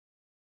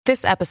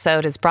This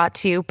episode is brought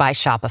to you by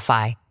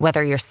Shopify.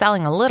 Whether you're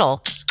selling a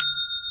little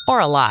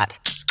or a lot,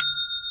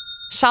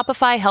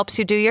 Shopify helps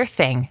you do your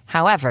thing,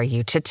 however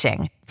you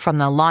cha-ching. From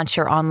the launch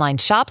your online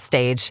shop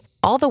stage,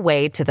 all the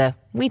way to the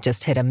we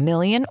just hit 1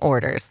 million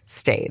orders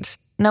stage.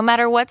 No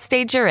matter what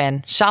stage you're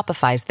in,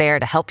 Shopify's there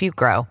to help you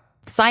grow.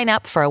 Sign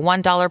up for a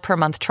 $1 per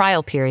month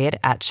trial period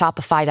at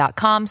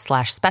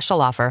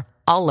shopify.com/special offer,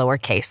 all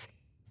lowercase.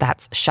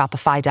 That's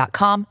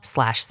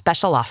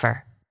shopify.com/special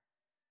offer.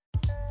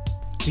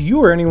 Do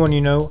you or anyone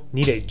you know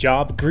need a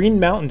job? Green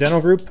Mountain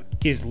Dental Group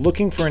is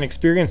looking for an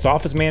experienced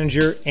office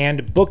manager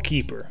and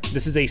bookkeeper.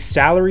 This is a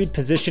salaried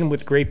position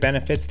with great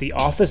benefits. The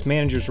office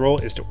manager's role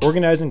is to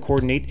organize and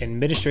coordinate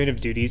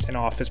administrative duties and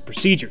office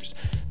procedures.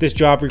 This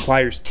job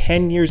requires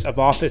 10 years of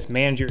office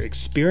manager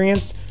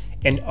experience,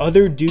 and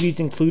other duties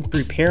include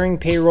preparing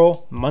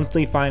payroll,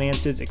 monthly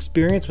finances,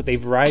 experience with a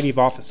variety of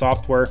office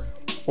software,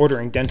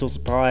 ordering dental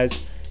supplies,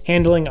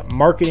 handling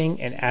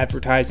marketing and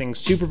advertising,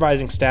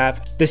 supervising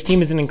staff. This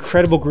team is an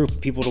incredible group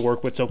of people to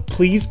work with, so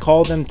please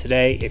call them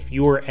today if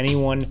you or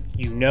anyone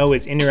you know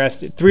is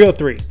interested.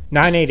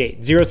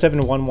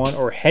 303-988-0711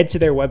 or head to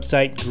their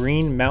website,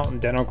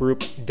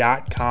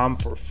 greenmountaindentalgroup.com,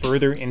 for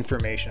further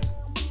information.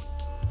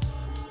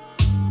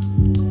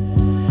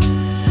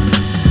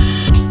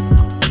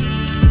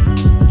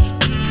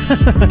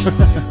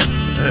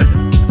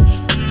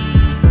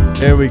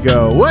 There we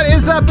go. What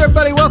is up,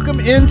 everybody? Welcome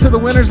into the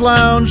Winner's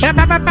Lounge. This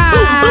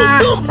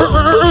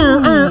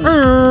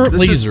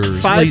Lasers.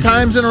 is 5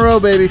 times in a row,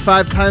 baby.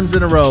 5 times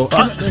in a row.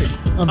 My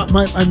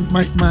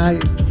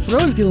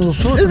throat is getting a little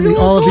sore It's from getting a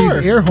all little of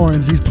sore. these air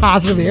horns, these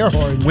positive air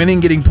horns.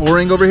 Winning, getting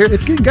pouring over here.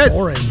 It's getting Guys,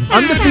 boring.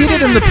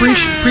 undefeated in the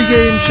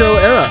pre-game show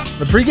era.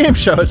 The pre-game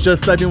show is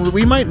just, I mean,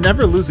 we might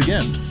never lose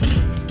again.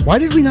 Why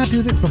did we not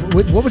do that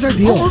before? What was our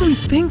deal? What were we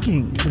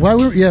thinking?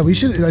 We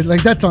should,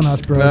 like that's on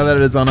us, bros. Now that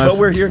it is on us. But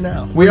we're here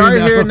now. We are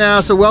here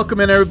now, so welcome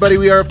in, everybody.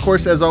 We are, of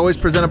course, as always,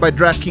 presented by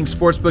DraftKings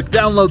Sportsbook.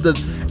 Download the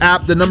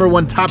app, the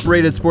 #1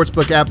 top-rated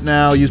sportsbook app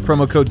now. Use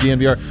promo code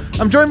DNVR.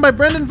 I'm joined by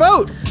Brendan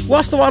Vogt.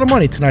 Lost a lot of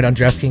money tonight on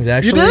DraftKings,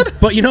 actually. You did?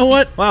 But you know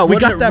what? Wow, we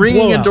what got a that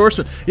ringing blowout.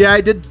 endorsement. Yeah,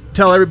 I did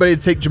tell everybody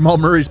to take Jamal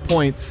Murray's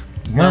points.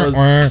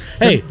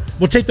 Hey,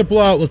 we'll take the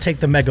blowout. We'll take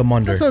the Mega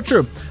Munder. That's so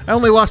true. I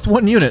only lost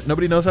 1 unit.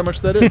 Nobody knows how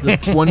much that is.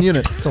 It's 1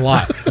 unit. It's a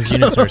lot. Those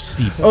units are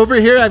steep. Over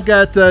here, I've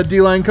got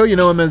D-Line Co. You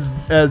know him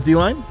as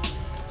D-Line?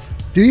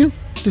 Do you?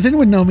 Does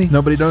anyone know me?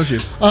 Nobody knows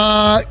you.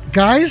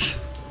 Guys?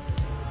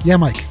 Yeah,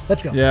 Mike.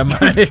 Let's go. Yeah,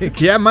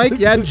 Mike. Yeah, Mike.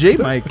 Yeah,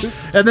 J-Mike.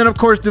 And then, of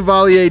course,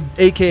 Duvalier,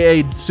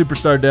 a.k.a.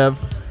 Superstar Dev.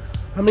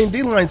 I mean,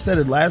 D-Line said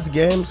it last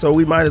game, so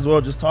we might as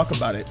well just talk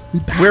about it.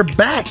 We're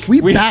back.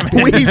 We back.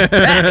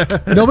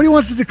 Nobody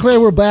wants to declare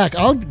we're back.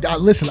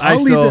 Listen.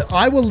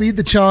 I will lead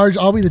the charge.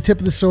 I'll be the tip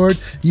of the sword.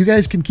 You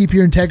guys can keep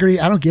your integrity.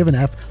 I don't give an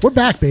F. We're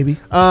back,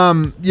 baby.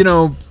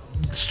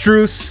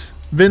 Struce,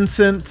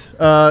 Vincent,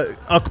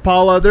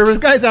 Akpala. There was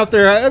guys out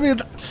there. I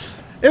mean,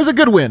 it was a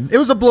good win. It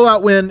was a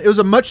blowout win. It was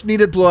a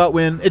much-needed blowout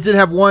win. It did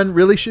have one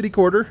really shitty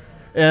quarter,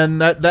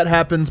 and that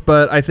happens.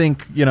 But I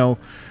think,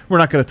 we're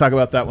not going to talk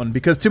about that one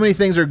because too many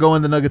things are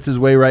going the Nuggets'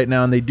 way right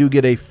now, and they do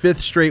get a 5th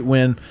straight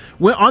win.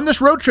 On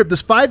this road trip,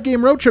 this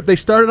 5-game road trip, they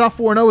started off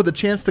 4-0 with a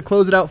chance to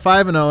close it out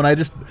 5-0,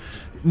 and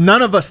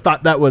none of us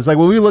thought that was, like,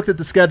 when we looked at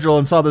the schedule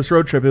and saw this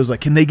road trip, it was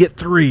like, can they get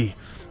 3?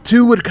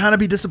 2 would kind of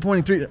be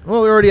disappointing. 3,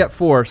 well, they're already at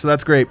 4, so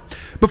that's great.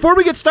 Before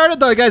we get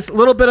started, though, guys, a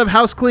little bit of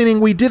house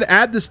cleaning. We did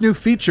add this new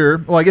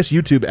feature. Well, I guess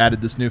YouTube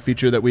added this new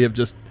feature that we have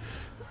just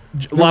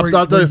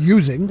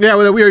using. Yeah,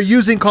 that we are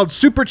using called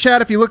Super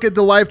Chat. If you look at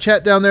the live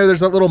chat down there,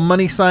 there's that little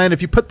money sign.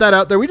 If you put that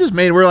out there, we're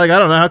like, I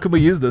don't know, how can we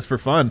use this for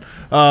fun?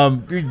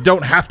 You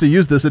don't have to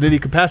use this in any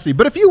capacity.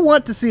 But if you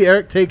want to see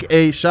Eric take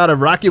a shot of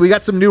Rakia, we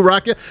got some new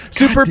Rakia.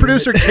 Super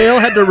producer Kale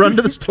had to run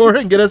to the store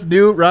and get us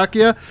new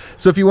Rakia.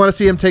 So if you want to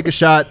see him take a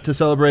shot to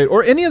celebrate,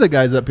 or any of the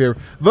guys up here,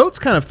 Vogt's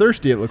kind of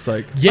thirsty, it looks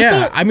like.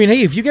 Yeah, I mean,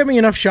 hey, if you give me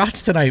enough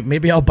shots tonight,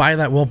 maybe I'll buy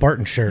that Will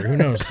Barton shirt. Who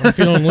knows? I'm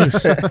feeling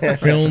loose.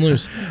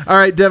 All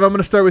right, Dev, I'm going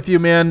to start with you,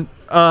 man.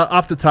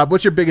 Off the top,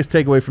 what's your biggest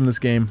takeaway from this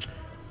game?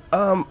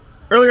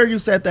 Earlier you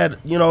said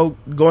that,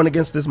 going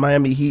against this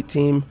Miami Heat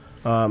team,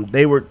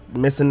 they were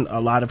missing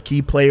a lot of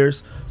key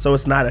players, so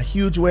it's not a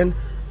huge win.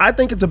 I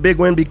think it's a big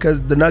win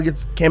because the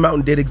Nuggets came out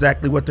and did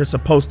exactly what they're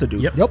supposed to do.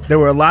 Yep. There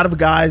were a lot of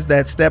guys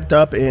that stepped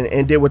up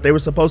and did what they were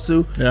supposed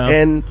to,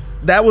 and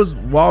that was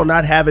while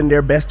not having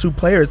their best 2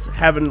 players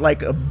having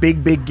like a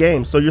big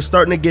game. So you're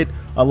starting to get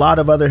a lot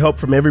of other help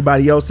from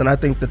everybody else, and I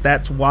think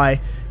that's why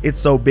it's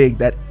so big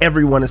that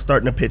everyone is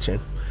starting to pitch in.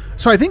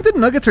 So I think the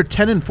Nuggets are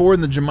 10-4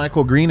 in the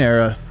JaMychal Green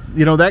era.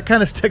 That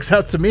kind of sticks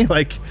out to me.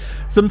 Like,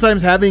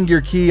 sometimes having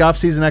your key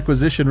offseason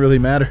acquisition really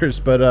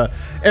matters. But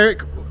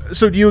Eric,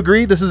 so do you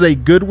agree this is a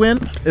good win?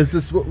 Is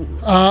this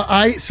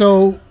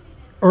So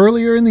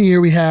earlier in the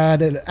year we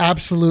had an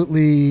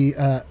absolutely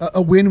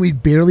a win we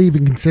barely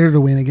even considered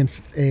a win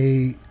against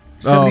a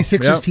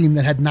 76ers team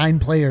that had 9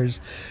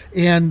 players,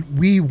 and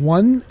we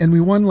won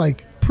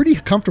like pretty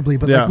comfortably,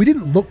 but like we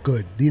didn't look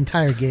good the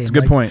entire game. That's a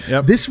good point.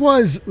 Yep.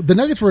 The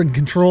Nuggets were in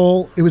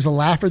control. It was a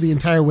laugher the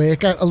entire way. It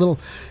got a little,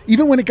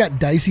 even when it got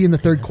dicey in the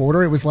third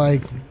quarter, it was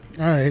like,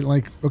 all right,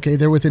 like, okay,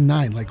 they're within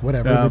 9, like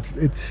whatever.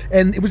 Yeah.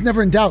 And it was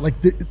never in doubt. Like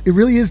it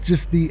really is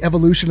just the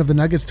evolution of the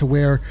Nuggets to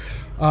where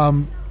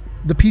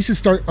the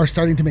pieces are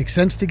starting to make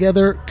sense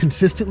together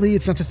consistently.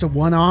 It's not just a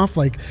one-off,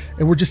 like,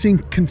 and we're just seeing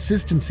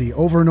consistency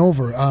over and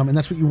over. And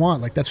that's what you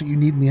want. Like, that's what you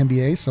need in the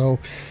NBA. So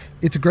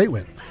it's a great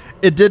win.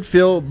 It did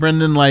feel,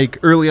 Brendan, like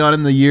early on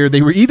in the year,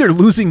 they were either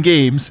losing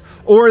games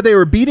or they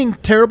were beating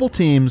terrible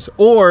teams,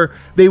 or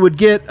they would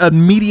get a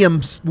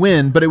medium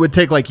win, but it would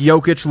take like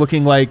Jokic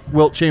looking like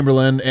Wilt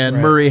Chamberlain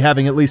and Murray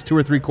having at least 2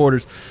 or 3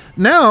 quarters.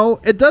 Now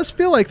it does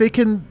feel like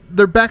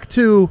they're back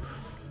to,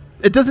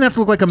 it doesn't have to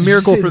look like a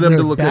miracle for them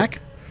to look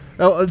back.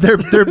 Oh,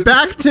 they're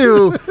back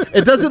to.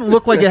 It doesn't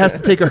look like it has to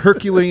take a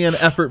Herculean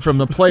effort from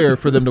the player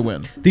for them to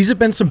win. These have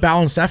been some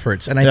balanced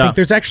efforts, and I think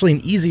there's actually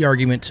an easy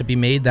argument to be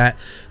made that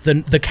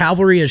the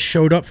cavalry has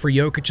showed up for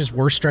Jokic's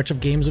worst stretch of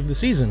games of the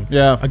season.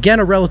 Yeah, again,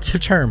 a relative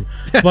term,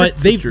 but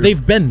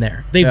they've been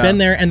there. They've been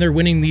there, and they're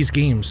winning these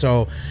games.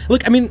 So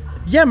look, I mean,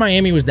 yeah,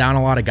 Miami was down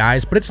a lot of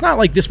guys, but it's not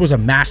like this was a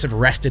massive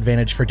rest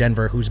advantage for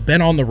Denver, who's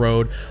been on the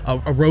road,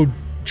 a road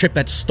trip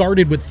that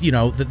started with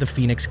the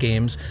Phoenix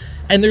games.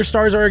 And their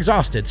stars are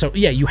exhausted. So,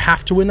 yeah, you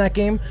have to win that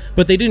game.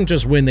 But they didn't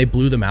just win. They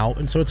blew them out.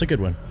 And so it's a good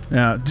win.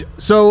 Yeah.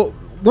 So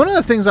one of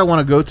the things I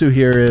want to go to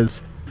here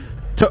is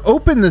to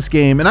open this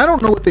game. And I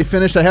don't know what they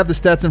finished. I have the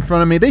stats in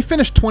front of me. They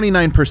finished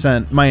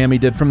 29%, Miami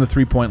did, from the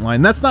three-point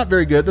line. That's not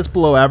very good. That's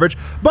below average.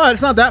 But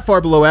it's not that far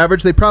below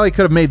average. They probably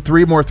could have made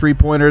 3 more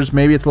three-pointers.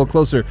 Maybe it's a little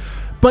closer.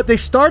 But they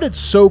started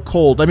so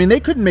cold. I mean, they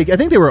couldn't make – I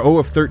think they were 0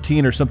 of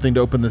 13 or something to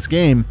open this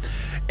game.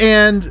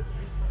 And –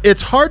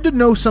 it's hard to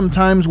know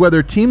sometimes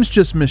whether teams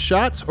just miss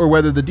shots or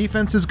whether the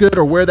defense is good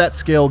or where that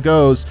scale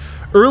goes.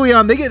 Early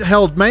on, they get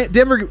held.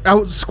 Denver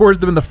outscores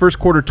them in the first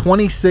quarter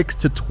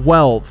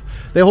 26-12.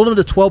 They hold them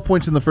to 12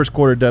 points in the first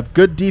quarter, Dev.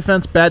 Good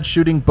defense, bad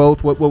shooting,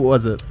 both. What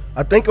was it?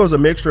 I think it was a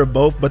mixture of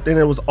both, but then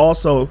it was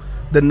also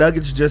the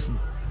Nuggets just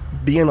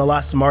being a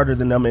lot smarter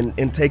than them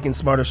and taking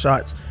smarter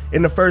shots.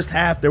 In the first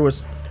half, there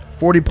was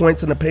 40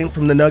 points in the paint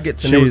from the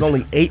Nuggets, and there was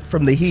only 8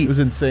 from the Heat. It was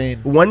insane.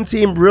 One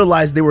team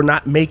realized they were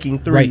not making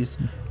threes.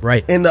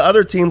 Right. And the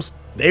other teams,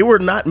 they were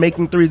not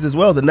making threes as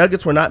well. The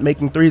Nuggets were not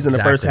making threes in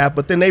the first half,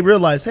 but then they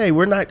realized, hey,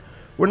 we're not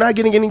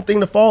getting anything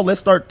to fall. Let's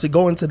start to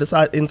go into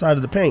the inside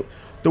of the paint.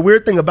 The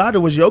weird thing about it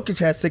was Jokic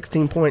had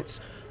 16 points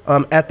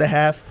at the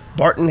half.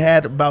 Barton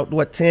had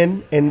about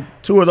 10, and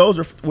 2 of those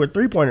were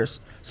three-pointers.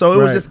 So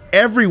it was just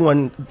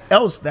everyone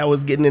else that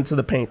was getting into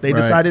the paint. They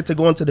decided to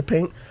go into the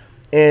paint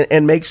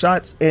and make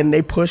shots, and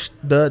they pushed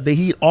the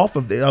Heat off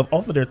of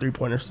their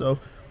three-pointers. So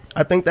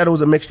I think that it was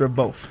a mixture of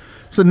both.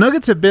 So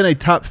Nuggets have been a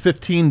top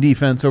 15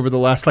 defense over the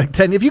last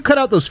 10. If you cut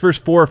out those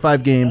first 4 or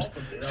 5 games,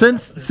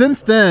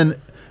 since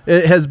then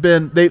it has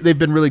been they've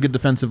been really good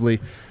defensively.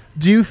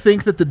 Do you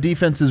think that the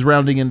defense is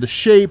rounding into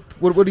shape?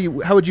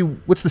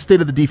 What's the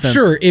state of the defense?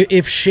 Sure.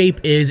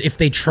 If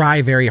they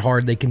try very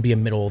hard, they can be a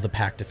middle of the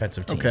pack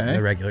defensive team in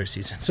the regular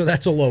season. So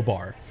that's a low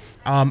bar.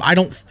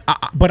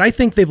 But I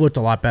think they've looked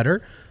a lot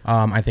better.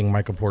 I think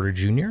Michael Porter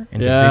Jr.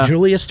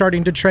 individually is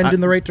starting to trend in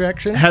the right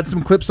direction. Had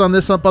some clips on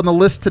this up on the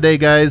list today,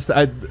 guys.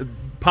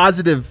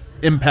 Positive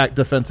impact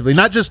defensively,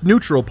 not just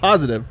neutral,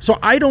 positive. So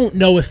I don't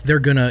know if they're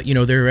going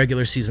to, their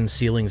regular season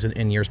ceilings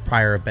in years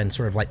prior have been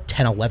sort of like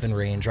 10-11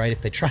 range, right?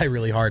 If they try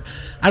really hard.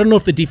 I don't know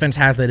if the defense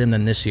has that in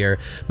them this year,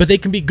 but they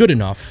can be good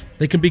enough.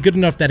 They can be good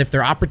enough that if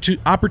they're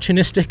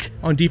opportunistic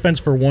on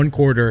defense for one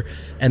quarter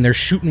and they're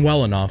shooting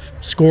well enough,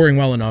 scoring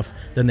well enough,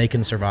 then they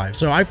can survive.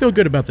 So I feel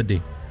good about the D.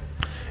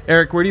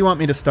 Eric, where do you want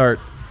me to start?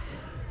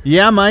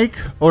 Yeah, Mike,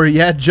 or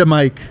yeah,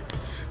 JaMychal?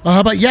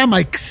 How about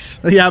Mike's?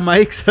 Yeah,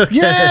 Mike's. Okay.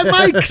 Yeah,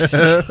 Mike's.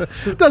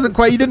 Doesn't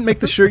quite. You didn't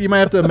make the shirt. You might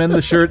have to amend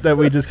the shirt that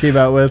we just came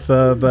out with.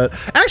 But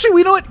actually,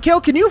 we know what,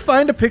 Kale. Can you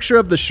find a picture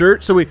of the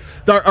shirt so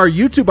our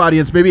YouTube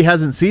audience maybe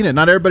hasn't seen it?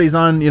 Not everybody's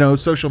on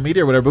social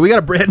media or whatever. But we got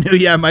a brand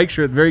new Mike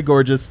shirt, very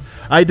gorgeous.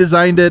 I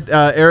designed it.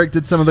 Eric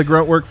did some of the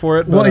grunt work for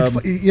it. Well,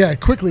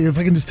 quickly, if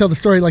I can just tell the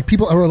story. Like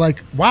people were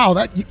like, "Wow,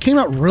 that came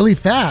out really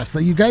fast."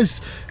 Like you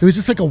guys, it was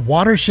just like a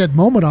watershed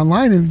moment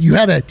online, and you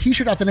had a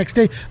T-shirt out the next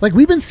day. Like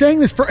we've been saying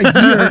this for a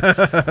year.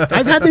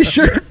 I've had this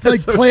shirt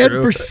planned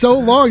for so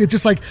long. It's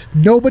just like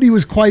nobody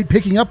was quite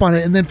picking up on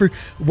it, and then for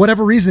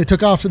whatever reason it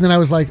took off. And then I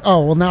was like,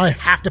 "Oh, well, now I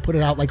have to put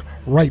it out like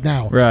right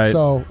now." Right.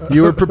 So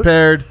you were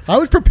prepared. I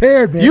was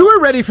prepared, man. You were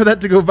ready for that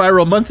to go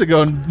viral months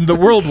ago, and the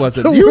world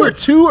wasn't. You were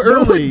too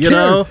early.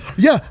 Yeah,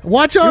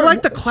 watch our. You're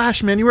like the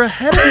Clash, man. You were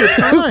ahead of your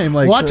time.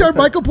 Watch our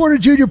Michael Porter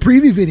Jr.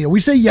 preview video.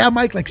 We say "Yeah,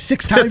 Mike" like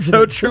 6 times. It's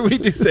so true. We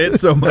do say it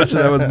so much.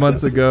 That was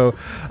months ago.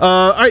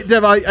 All right,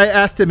 Dev. I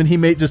asked him, and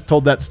he just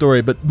told that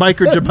story. But Mike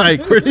or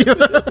JaMychal?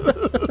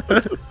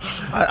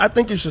 I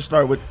think you should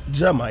start with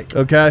JaMychal.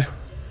 Okay.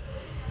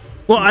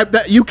 Well, I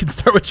bet you can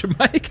start with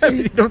JaMychal. I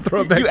mean, you don't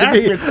throw it back to me. You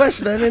asked me a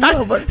question. I didn't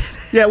know, but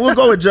we'll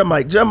go with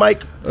JaMychal.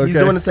 JaMychal, he's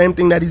doing the same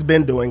thing that he's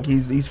been doing.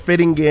 He's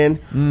fitting in.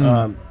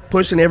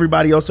 pushing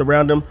everybody else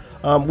around him.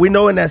 We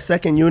know in that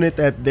second unit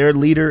that their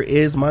leader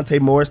is Monte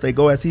Morris. They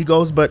go as he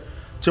goes, but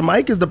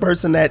JaMychal is the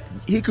person that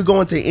he could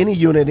go into any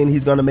unit and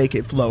he's going to make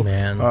it flow.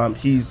 Man.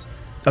 He's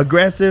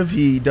aggressive.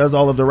 He does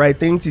all of the right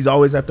things. He's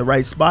always at the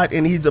right spot,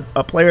 and he's a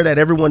player that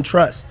everyone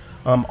trusts,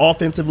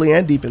 offensively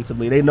and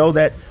defensively. They know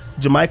that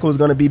JaMychal is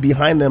going to be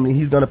behind them and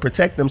he's going to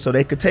protect them, so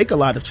they could take a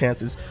lot of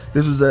chances.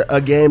 This was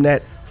a game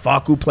that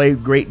Facu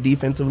played great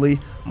defensively.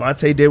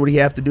 Monte did what he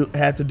had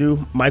to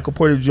do. Michael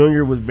Porter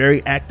Jr. was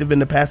very active in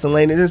the passing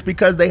lane, and it's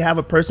because they have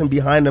a person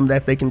behind them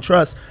that they can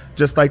trust,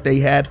 just like they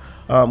had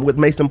with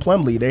Mason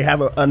Plumlee. They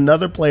have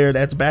another player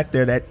that's back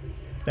there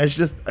that's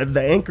just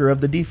the anchor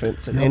of the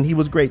defense, and he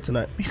was great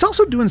tonight. He's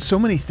also doing so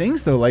many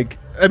things, though. Like,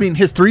 I mean,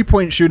 his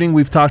three-point shooting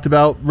we've talked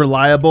about,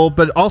 reliable,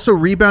 but also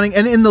rebounding.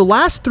 And in the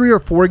last 3 or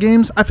 4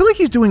 games, I feel like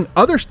he's doing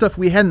other stuff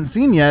we hadn't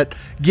seen yet,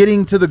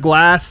 getting to the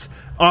glass,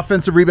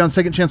 offensive rebound,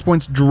 second chance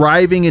points,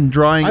 driving and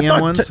drawing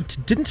in ones.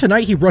 Didn't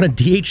tonight he run a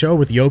DHO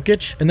with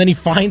Jokic, and then he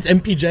finds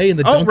MPJ in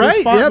the dunker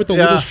spot with a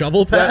little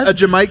shovel pass? A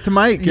JaMychal to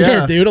Mike,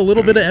 yeah, dude, a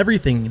little bit of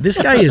everything. This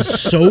guy is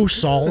so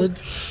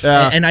solid.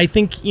 And I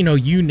think,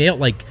 you nailed,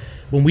 like,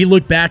 when we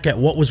look back at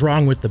what was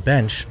wrong with the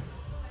bench,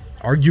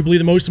 arguably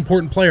the most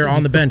important player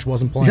on the bench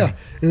wasn't playing. Yeah,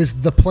 it was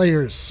the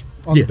players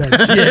on the bench.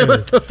 It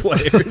was the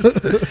players.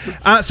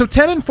 So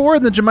 10-4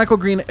 in the JaMychal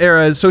Green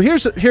era. So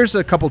here's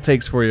a couple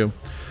takes for you.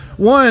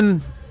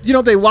 One,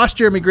 they lost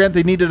Jeremy Grant.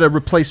 They needed a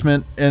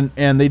replacement, and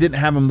they didn't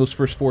have him those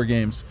first 4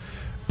 games.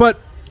 But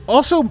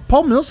also,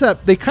 Paul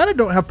Millsap, they kind of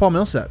don't have Paul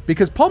Millsap,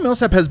 because Paul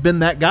Millsap has been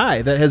that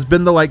guy that has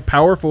been the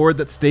power forward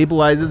that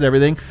stabilizes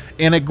everything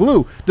and a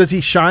glue. Does he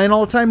shine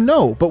all the time?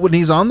 No. But when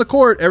he's on the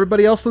court,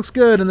 everybody else looks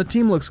good and the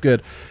team looks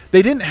good.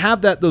 They didn't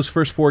have that those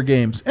first 4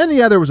 games. And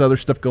there was other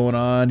stuff going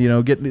on,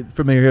 getting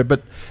familiar here.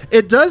 But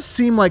it does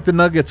seem like the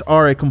Nuggets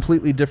are a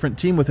completely different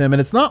team with him.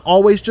 And it's not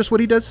always just what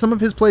he does. Some of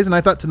his plays, and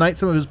I thought tonight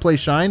some of his plays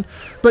shined.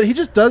 But he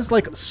just does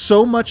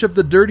so much of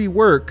the dirty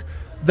work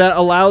that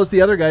allows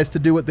the other guys to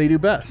do what they do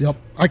best. Yep.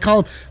 I call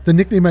him, the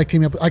nickname I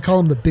came up with, I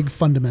call him the big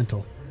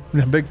fundamental.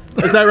 Is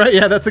that right?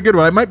 Yeah, that's a good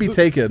one. I might be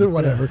taken.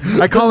 Whatever.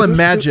 I call him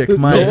Magic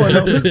Mike. No one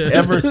else has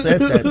ever said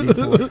that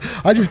before.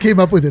 I just came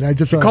up with it. I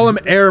just call him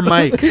Air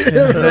Mike. Do you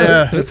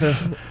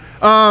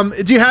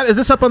have? Is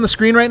this up on the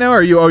screen right now?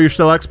 Or you're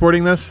still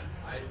exporting this?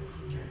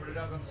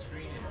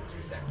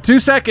 2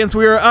 seconds.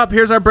 We are up.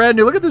 Here's our brand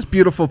new. Look at this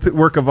beautiful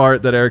work of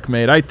art that Eric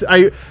made.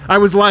 I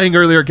was lying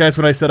earlier, guys,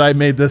 when I said I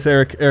made this.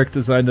 Eric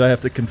designed it. I have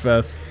to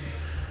confess.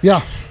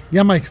 Yeah,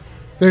 Mike.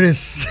 There it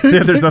is.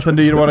 Yeah, there's nothing.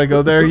 Do you want to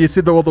go there? You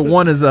see, the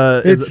one is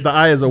the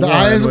eye is a 1. The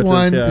eye is a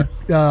 1,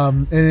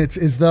 and it's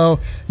as though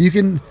you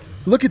can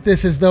look at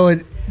this as though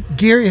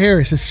Gary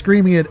Harris is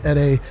screaming it at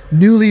a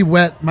newly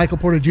wet Michael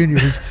Porter Jr.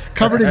 who's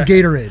covered in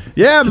Gatorade.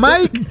 Yeah,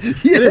 Mike. Mike.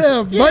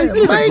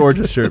 It's a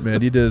gorgeous shirt,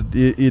 man. You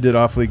did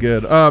awfully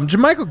good.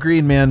 JaMychal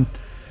Green, man.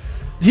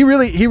 He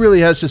really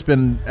has just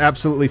been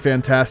absolutely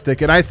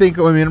fantastic, and I think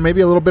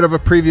maybe a little bit of a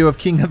preview of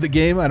King of the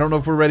Game. I don't know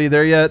if we're ready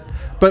there yet,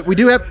 but we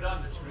do have.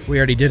 We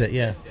already did it,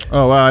 yeah.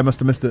 Oh wow, I must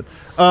have missed it.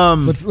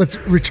 Let's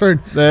return.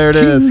 There it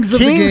is.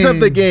 Kings of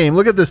the game.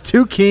 Look at this,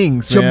 2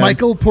 kings, man.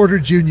 JaMychal Porter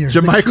Jr.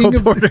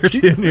 JaMychal Porter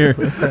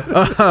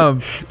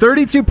Jr.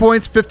 32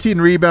 points, 15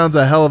 rebounds,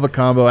 a hell of a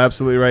combo.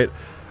 Absolutely right.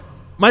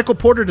 Michael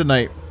Porter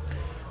tonight.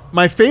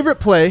 My favorite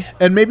play,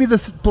 and maybe the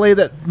play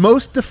that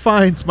most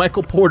defines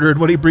Michael Porter and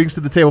what he brings to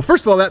the table.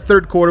 First of all, that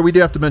third quarter, we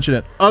do have to mention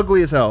it.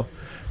 Ugly as hell.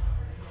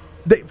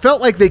 They felt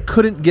like they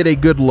couldn't get a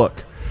good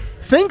look.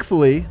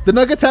 Thankfully, the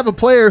Nuggets have a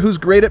player who's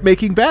great at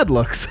making bad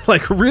looks,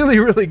 really,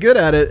 really good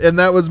at it, and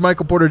that was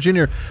Michael Porter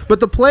Jr. But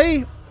the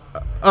play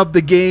of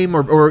the game,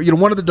 or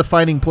one of the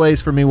defining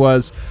plays for me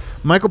was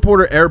Michael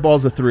Porter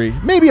airballs a 3.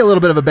 Maybe a little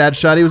bit of a bad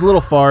shot. He was a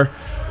little far.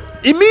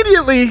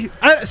 Immediately,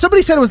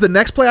 somebody said it was the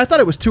next play. I thought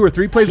it was 2 or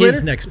 3 plays later.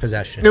 His next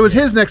possession. It was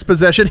his next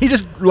possession. He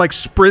just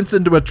sprints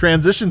into a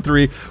transition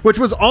 3, which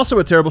was also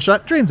a terrible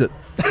shot. Drains it.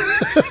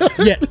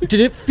 Yeah.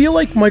 Did it feel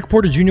like Mike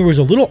Porter Jr. was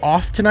a little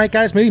off tonight,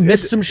 guys? Maybe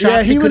missed some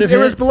shots. Yeah, it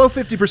was below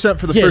 50%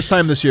 for the first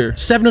time this year.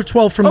 7 of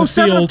 12 from the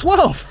 7 field. of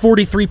 12.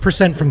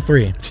 43% from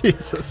 3.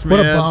 Jesus, man.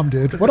 What a bomb,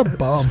 dude. What a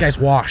bomb. This guy's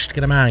washed.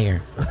 Get him out of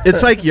here.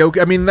 It's like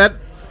Jokic.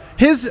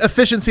 His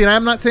efficiency, and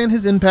I'm not saying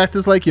his impact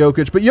is like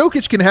Jokic, but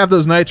Jokic can have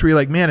those nights where you're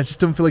like, man, it just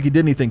doesn't feel like he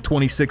did anything.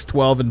 26,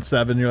 12, and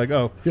 7. You're like,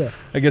 oh, yeah.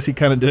 I guess he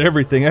kind of did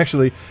everything.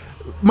 Actually,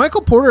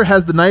 Michael Porter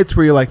has the nights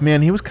where you're like,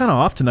 man, he was kind of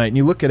off tonight. And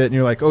you look at it and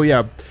you're like, oh,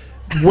 yeah,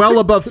 well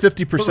above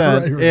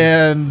 50%. Right.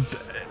 And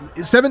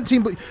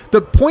 17,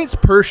 the points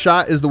per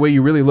shot is the way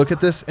you really look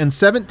at this. And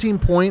 17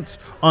 points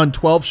on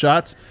 12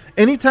 shots,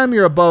 anytime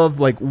you're above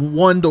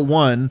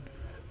 1-to-1,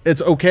 it's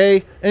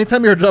okay.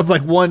 Anytime you're above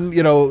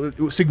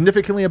 1,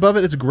 significantly above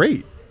it, it's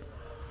great.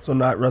 So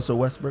not Russell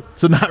Westbrook.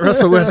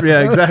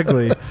 Yeah,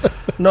 exactly.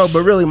 No,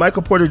 but really,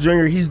 Michael Porter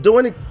Jr., he's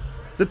doing it.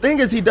 The thing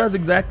is, he does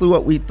exactly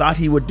what we thought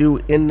he would do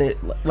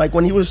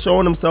when he was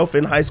showing himself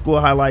in high school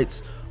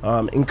highlights,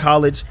 in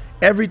college.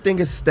 Everything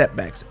is step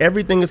backs.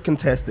 Everything is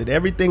contested.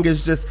 Everything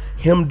is just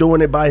him doing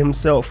it by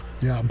himself.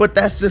 Yeah. But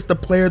that's just the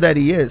player that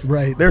he is.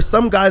 Right. There's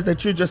some guys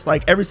that you're just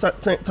every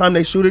time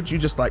they shoot it, you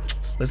just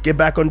Let's get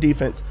back on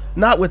defense.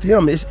 Not with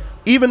him.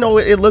 Even though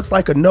it looks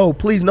like a no,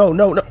 please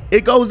no,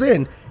 it goes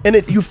in. And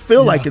you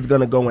feel like it's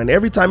going to go in.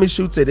 Every time he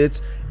shoots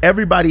it,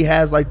 everybody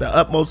has like the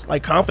utmost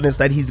like confidence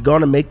that he's going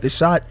to make the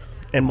shot.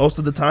 And most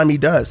of the time he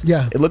does.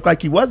 Yeah. It looked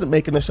like he wasn't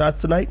making the shots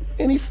tonight,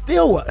 and he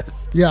still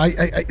was.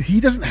 Yeah, he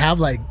doesn't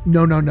have like,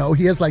 no.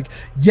 He has like,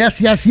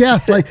 yes.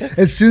 Like,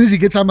 as soon as he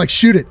gets on, like,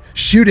 shoot it.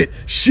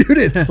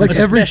 Like,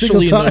 every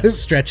single time. Especially in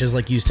those stretches,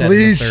 like you said,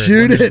 please in the third, shoot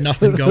when there's it.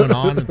 nothing going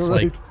on. It's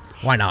Right. like,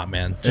 why not,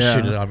 man? Just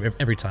shoot it up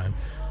every time.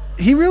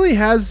 He really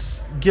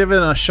has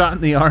given a shot in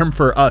the arm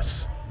for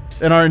us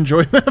and our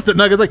enjoyment of the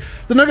Nuggets. Like,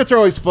 the Nuggets are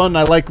always fun.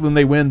 I like when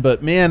they win,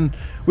 but man,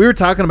 we were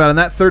talking about in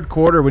that third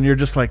quarter when you're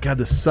just like, God,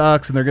 this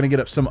sucks, and they're going to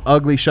get up some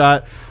ugly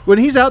shot. When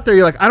he's out there,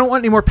 you're like, I don't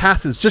want any more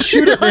passes. Just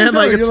shoot it, man.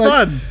 Like, it's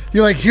fun.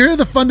 You're like, here are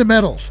the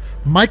fundamentals.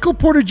 Michael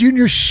Porter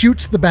Jr.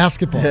 shoots the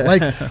basketball.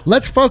 Like,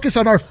 let's focus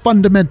on our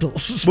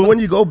fundamentals. But when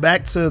you go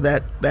back to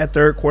that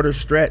third quarter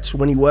stretch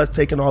when he was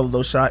taking all of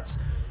those shots,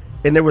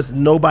 and there was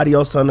nobody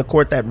else on the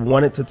court that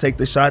wanted to take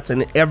the shots,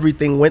 and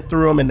everything went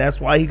through him, and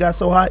that's why he got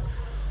so hot,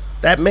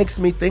 that makes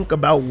me think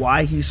about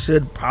why he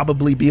should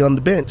probably be on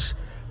the bench.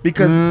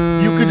 Because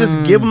you could just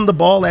give him the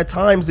ball at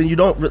times, and you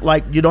don't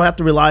have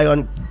to rely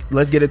on,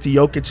 let's get it to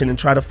Jokic and then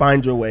try to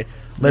find your way.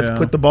 Let's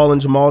put the ball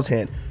in Jamal's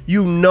hand.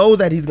 You know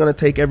that he's going to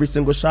take every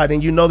single shot,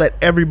 and you know that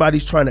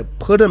everybody's trying to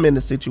put him in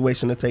the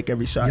situation to take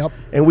every shot. Yep.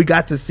 And we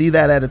got to see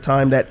that at a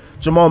time that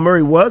Jamal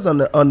Murray was on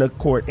the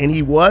court, and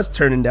he was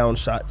turning down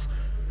shots.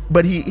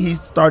 But he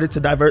started to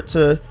divert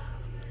to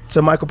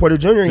Michael Porter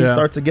Jr., and he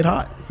started to get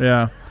hot.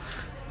 Yeah.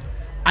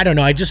 I don't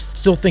know. I just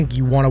still think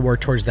you want to work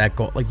towards that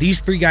goal. Like, these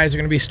three guys are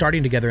going to be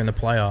starting together in the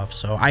playoffs.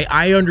 So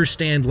I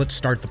understand. Let's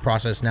start the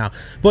process now.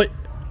 But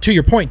to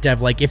your point,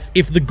 Dev, like, if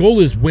the goal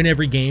is win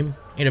every game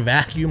in a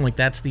vacuum, like,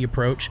 that's the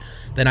approach,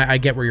 then I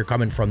get where you're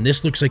coming from.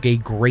 This looks like a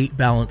great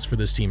balance for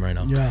this team right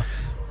now. Yeah.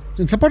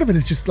 And some part of it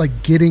is just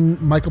like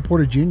getting Michael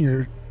Porter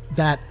Jr.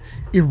 that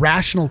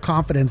irrational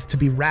confidence to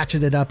be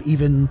ratcheted up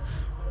even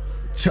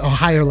to a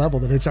higher level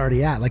than it's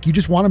already at. Like, you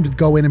just want him to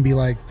go in and be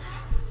like,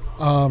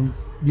 I'm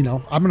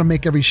going to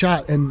make every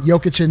shot, and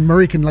Jokic and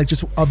Murray can like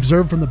just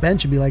observe from the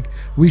bench and be like,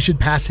 we should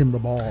pass him the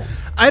ball.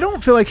 I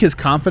don't feel like his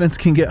confidence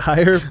can get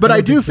higher, but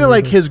I do feel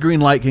like his green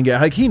light can get,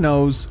 like, he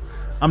knows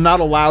I'm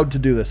not allowed to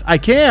do this. I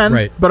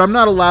can, but I'm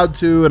not allowed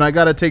to, and I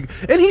got to take,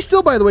 and he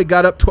still, by the way,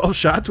 got up 12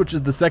 shots, which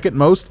is the second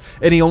most,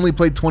 and he only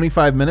played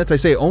 25 minutes. I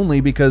say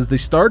only because the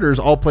starters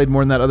all played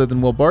more than that other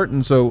than Will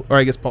Barton, or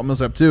I guess Paul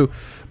Millsap too.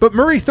 But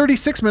Murray,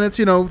 36 minutes,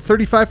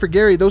 35 for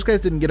Gary. Those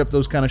guys didn't get up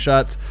those kind of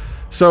shots.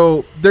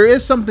 So there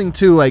is something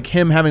to like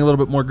him having a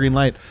little bit more green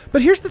light.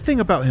 But here's the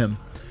thing about him.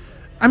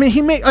 I mean,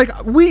 he may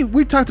like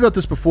we talked about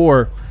this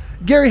before.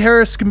 Gary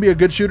Harris can be a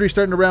good shooter. He's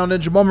starting to round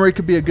in. Jamal Murray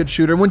could be a good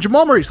shooter. And when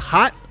Jamal Murray's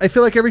hot, I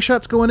feel like every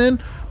shot's going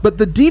in. But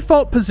the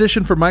default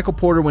position for Michael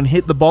Porter when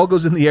the ball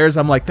goes in the air is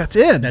I'm like, that's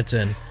in. That's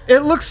in. It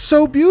looks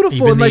so beautiful.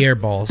 Even and the like, air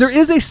balls. There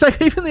is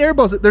even the air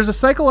balls. There's a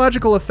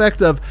psychological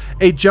effect of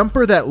a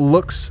jumper that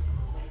looks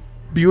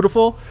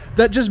beautiful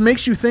that just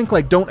makes you think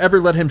like, don't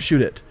ever let him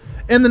shoot it.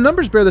 And the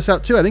numbers bear this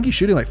out, too. I think he's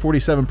shooting like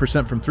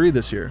 47% from three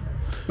this year.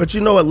 But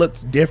it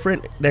looks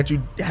different that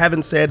you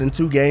haven't said in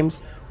 2 games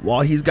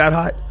while he's got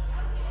hot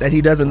that he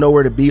doesn't know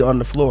where to be on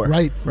the floor.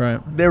 Right.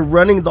 They're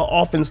running the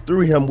offense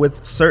through him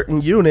with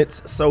certain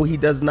units so he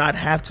does not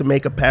have to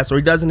make a pass, or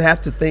he doesn't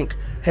have to think,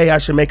 hey, I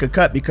should make a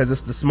cut because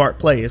it's the smart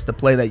play. It's the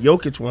play that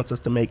Jokic wants us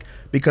to make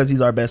because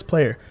he's our best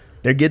player.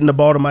 They're getting the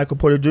ball to Michael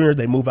Porter Jr.,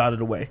 they move out of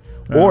the way.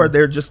 Or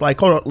they're just like,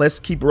 hold on, let's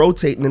keep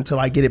rotating until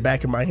I get it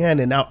back in my hand,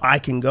 and now I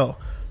can go.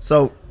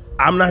 So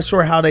I'm not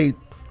sure how they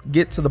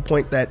get to the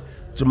point that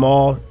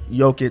Jamal,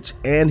 Jokic,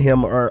 and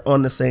him are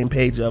on the same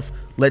page of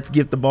let's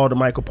give the ball to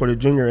Michael Porter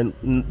Jr.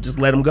 and just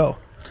let him go.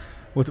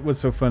 What's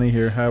so funny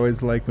here? I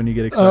always like when you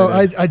get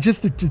excited. I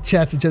just the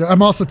chat's in general.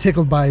 I'm also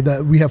tickled by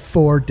that we have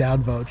 4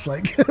 downvotes.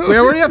 Like we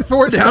already have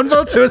 4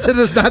 downvotes. Who said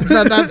it's not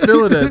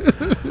filling it?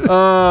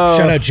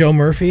 Shout out Joe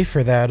Murphy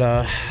for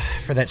that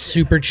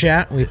super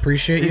chat. We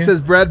appreciate you. He says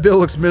Brad Bill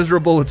looks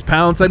miserable. It's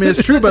Pounce. I mean,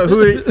 it's true, but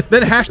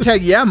then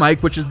hashtag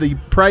Mike, which is the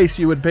price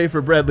you would pay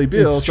for Bradley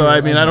Beal. So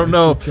I mean, I don't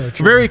know. So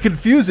very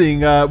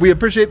confusing. We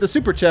appreciate the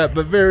super chat,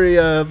 but very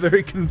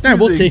confusing. Yeah,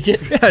 we'll take it.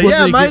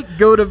 Yeah, Mike,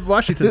 go to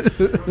Washington.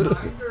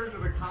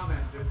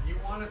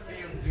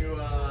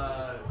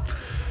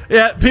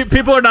 Yeah,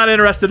 people are not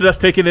interested in us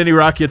taking any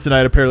Rocket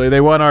tonight, apparently.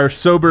 They want our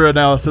sober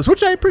analysis,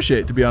 which I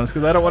appreciate, to be honest,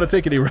 because I don't want to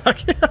take any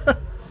Rocket.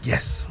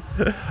 Yes.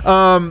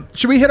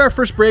 Should we hit our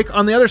first break?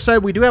 On the other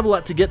side, we do have a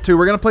lot to get to.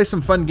 We're going to play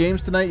some fun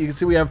games tonight. You can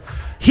see we have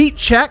Heat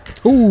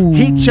Check. Ooh.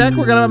 Heat Check.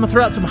 I'm going to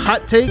throw out some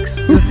hot takes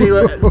and see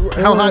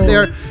how hot they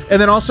are.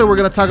 And then also we're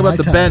going to talk about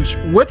the bench.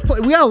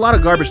 We got a lot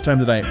of garbage time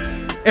tonight.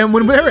 And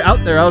when we were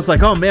out there, I was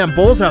like, oh, man,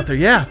 Bull's out there.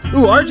 Yeah.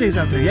 Ooh, RJ's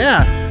out there.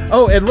 Yeah.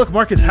 Oh, and look,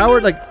 Marcus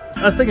Howard. Like,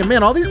 I was thinking,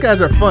 man, all these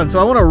guys are fun. So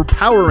I want to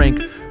power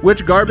rank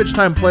which garbage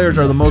time players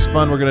are the most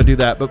fun. We're going to do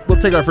that. But we'll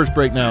take our first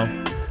break now.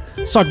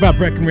 Let's talk about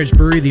Breckenridge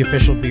Brewery, the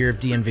official beer of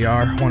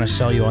DNVR. I want to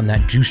sell you on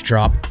that juice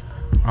drop.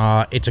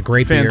 It's a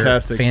great beer.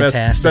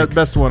 Fantastic.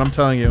 Best one, I'm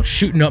telling you.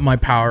 Shooting up my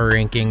power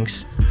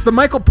rankings. It's the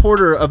Michael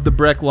Porter of the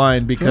Breck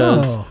line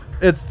because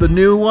it's the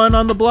new one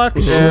on the block,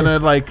 and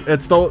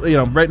it's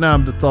the right now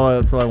that's all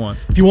I want.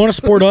 If you want to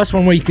support us,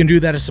 one way you can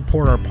do that is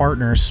support our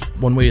partners.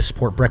 One way to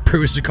support Breck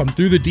Brew is to come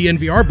through the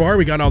DNVR bar.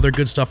 We got all their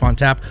good stuff on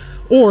tap.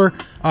 Or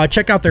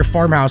check out their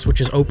farmhouse,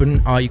 which is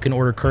open. You can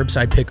order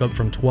curbside pickup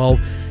from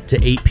 12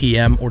 to 8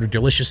 p.m. Order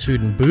delicious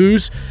food and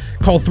booze.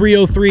 Call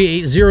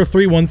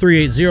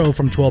 303-803-1380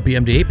 from 12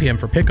 p.m. to 8 p.m.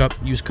 for pickup.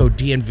 Use code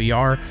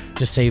DNVR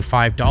to save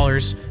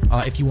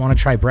 $5. If you want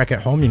to try Breck at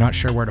home, you're not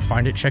sure where to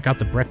find it, check out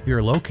the Breck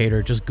Beer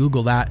Locator. Just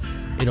Google that.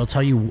 It'll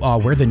tell you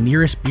where the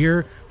nearest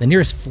beer, the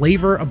nearest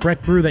flavor of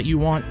Breck Brew that you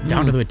want,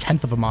 down to the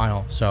 1/10 of a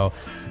mile. So,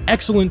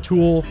 excellent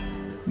tool.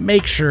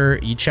 Make sure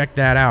you check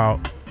that out.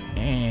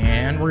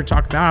 And we're going to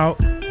talk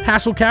about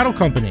Hassel Cattle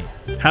Company.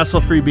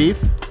 Hassle-free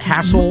beef?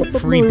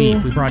 Hassle-free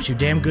beef. We brought you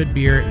damn good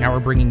beer. Now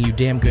we're bringing you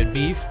damn good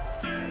beef.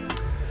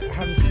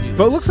 How does he do this?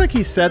 But it looks like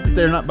he's sad that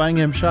they're not buying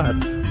him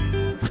shots.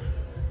 Is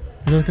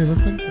that what they look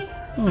like?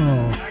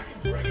 Oh.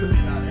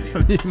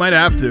 You might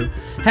have to.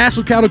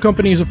 Hassel Cattle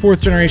Company is a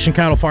 4th-generation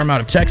cattle farm out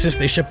of Texas.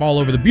 They ship all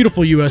over the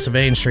beautiful U.S. of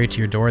A. and straight to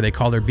your door. They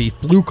call their beef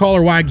blue-collar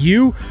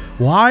Wagyu.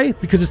 Why?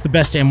 Because it's the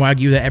best damn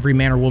Wagyu that every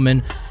man or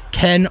woman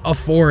can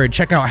afford.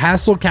 Check out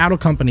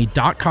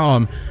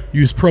HassleCattleCompany.com.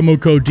 Use promo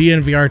code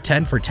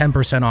DNVR10 for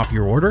 10% off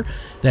your order.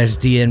 That's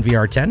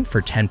DNVR10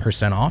 for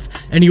 10% off.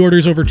 Any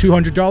orders over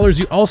 $200,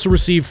 you also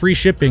receive free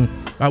shipping.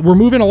 We're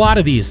moving a lot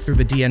of these through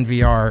the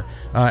DNVR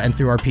and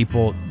through our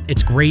people.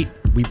 It's great.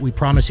 We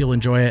promise you'll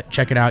enjoy it.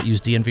 Check it out. Use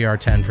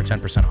DNVR10 for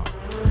 10% off.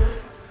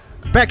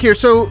 Back here.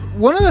 So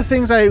one of the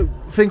things I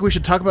think we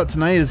should talk about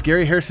tonight is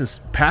Gary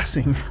Harris's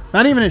passing.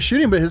 Not even his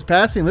shooting, but his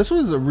passing. This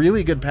was a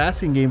really good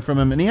passing game from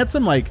him, and he had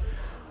some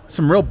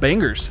real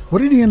bangers.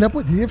 What did he end up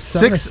with? Did he have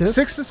seven assists?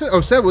 Six assists.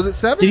 Oh, 7. Was it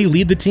 7? Did he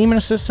lead the team in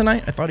assists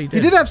tonight? I thought he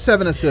did. He did have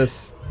 7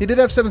 assists.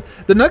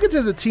 The Nuggets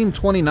as a team,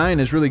 29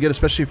 is really good,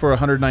 especially for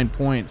 109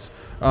 points.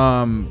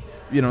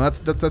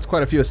 That's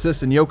quite a few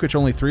assists, and Jokic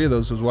only 3 of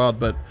those was wild.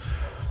 But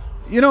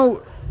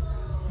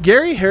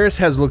Gary Harris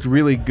has looked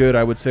really good,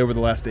 I would say, over the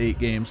last 8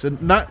 games,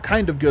 and not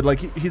kind of good. Like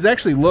he's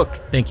actually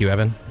looked. Thank you,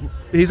 Evan.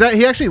 He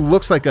actually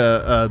looks like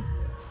a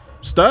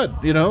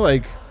stud.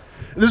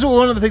 This is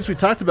one of the things we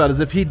talked about is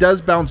if he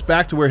does bounce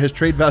back to where his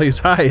trade value is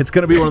high, it's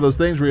going to be one of those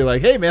things where you're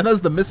like, hey man, that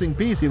was the missing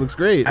piece. He looks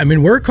great. I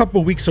mean, we're a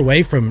couple weeks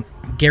away from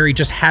Gary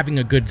just having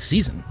a good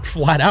season,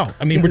 flat out.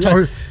 I mean, we're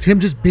talking him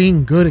just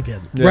being good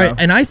again, right?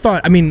 And I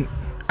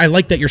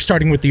like that you're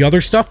starting with the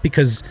other stuff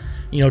because,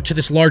 to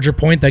this larger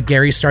point that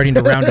Gary's starting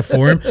to round to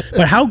form.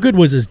 But how good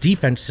was his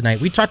defense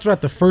tonight? We talked about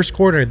the first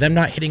quarter, them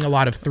not hitting a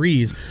lot of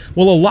threes.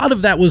 Well, a lot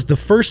of that was the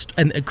first,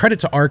 and credit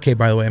to RK,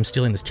 by the way, I'm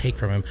stealing this take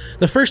from him.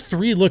 The first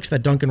 3 looks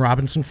that Duncan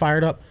Robinson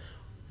fired up,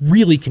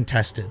 really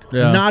contested,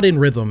 not in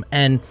rhythm.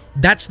 And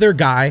that's their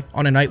guy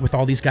on a night with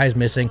all these guys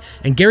missing.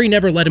 And Gary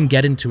never let him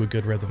get into a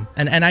good rhythm.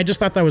 And I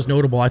just thought that was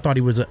notable. I thought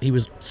he was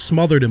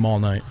smothered him all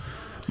night.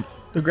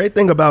 The great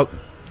thing about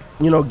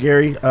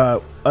Gary,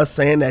 us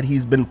saying that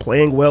he's been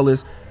playing well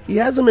is he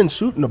hasn't been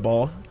shooting the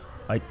ball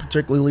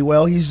particularly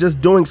well. He's just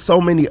doing so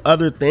many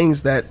other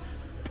things that.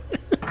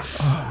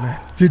 Oh man,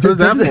 dude, who's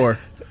that for?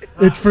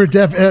 It's for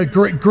Dev.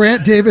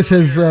 Grant Davis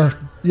has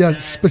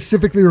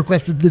specifically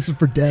requested this is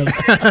for Dev. Who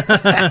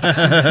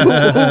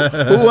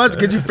was?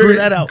 Could you figure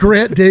that out?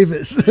 Grant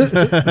Davis.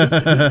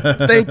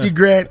 Thank you,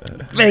 Grant.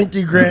 Thank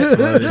you, Grant.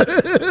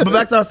 But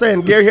back to what I was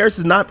saying, Gary Harris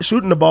is not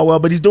shooting the ball well,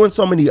 but he's doing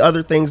so many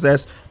other things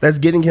that's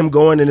getting him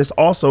going, and it's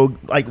also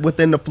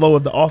within the flow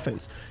of the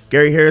offense.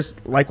 Gary Harris,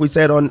 like we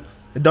said on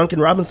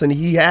Duncan Robinson,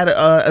 he had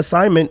an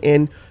assignment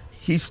and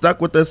he stuck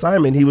with the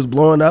assignment. He was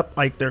blowing up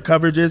their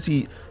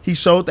coverages. He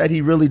showed that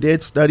he really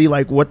did study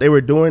what they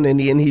were doing, and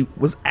he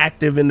was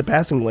active in the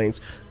passing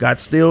lanes. Got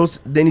steals.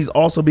 Then he's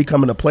also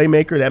becoming a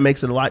playmaker. That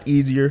makes it a lot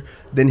easier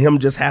than him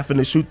just having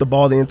to shoot the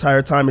ball the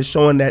entire time. It's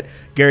showing that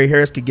Gary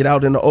Harris could get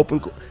out in the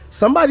open.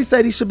 Somebody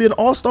said he should be an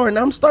all-star, and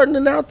I'm starting to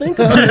now think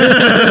about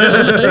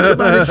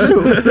it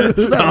too.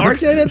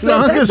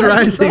 Stonk is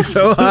rising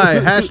so high.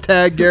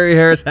 Hashtag Gary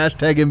Harris.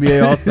 Hashtag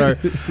NBA All-Star.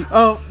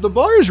 The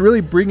bar is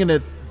really bringing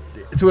it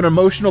to an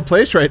emotional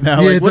place right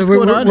now. Yeah, what's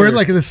going on? We're in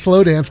the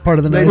slow dance part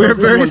of the night. We're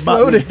very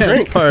slow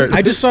dance part.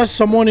 I just saw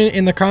someone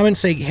in the comments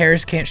say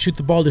Harris can't shoot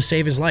the ball to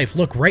save his life.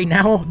 Look, right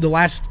now,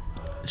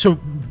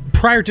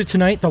 prior to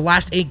tonight, the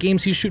last 8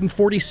 games, he's shooting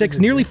 46,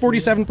 nearly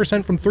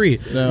 47% from 3.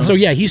 No. So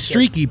yeah, he's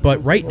streaky,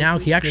 but right now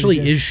he actually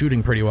is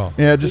shooting pretty well.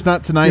 Yeah, just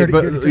not tonight,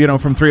 but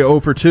from 3, 0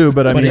 for 2.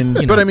 But I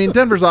mean,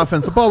 Denver's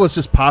offense, the ball was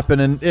just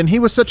popping, and he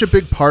was such a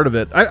big part of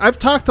it. I've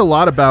talked a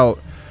lot about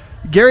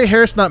Gary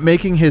Harris not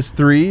making his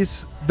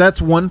threes.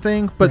 That's one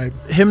thing, but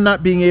him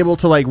not being able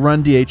to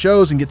run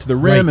DHOs and get to the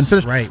rim and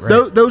finish. Right.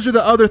 Those are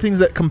the other things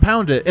that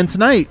compound it. And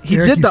tonight he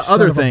did the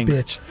other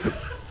things.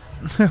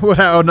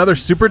 Another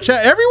super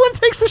chat? Everyone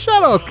takes a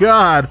shot. Oh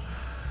God.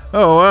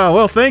 Oh wow.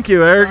 Well, thank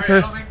you, Eric. Sorry,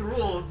 I don't make the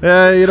rules.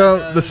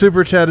 The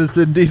super chat is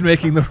indeed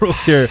making the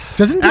rules here.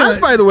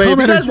 By the way, if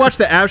you guys watched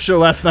the Avs show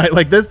last night,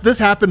 this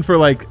happened for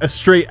a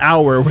straight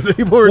hour where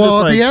people were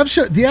the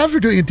Avs were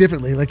doing it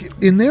differently.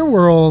 In their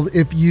world,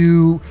 if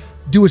you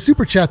do a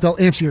super chat, they'll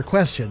answer your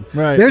question.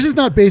 Right. Theirs is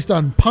not based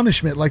on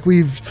punishment like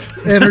we've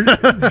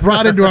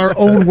brought into our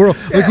own world.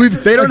 Like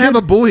they don't have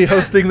a bully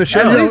hosting the show.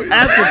 At least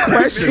ask a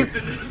question.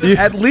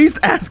 At least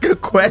ask a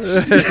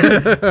question.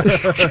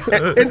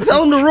 and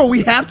tell them the rule.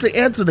 We have to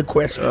answer the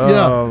question.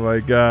 Oh my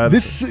God.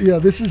 This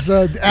is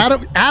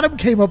Adam. Adam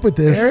came up with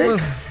this,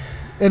 Eric?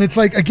 and it's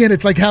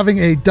like having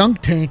a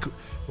dunk tank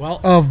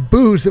of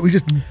booze that we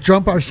just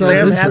jump ourselves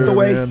Sam into.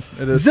 Hathaway.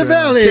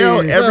 Zavelli.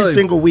 Kel, every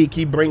single week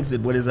he brings it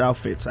with his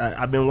outfits.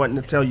 I've been wanting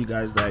to tell you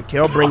guys that.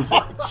 Kel brings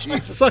it.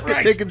 Jesus,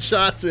 fucking taking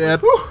shots,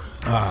 man.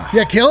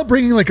 Yeah, Caleb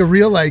bringing like a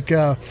real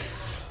oh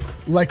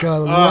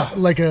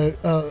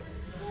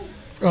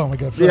my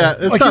God! Sorry. Yeah,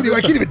 it's I tough.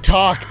 can't even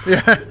talk.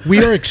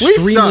 We are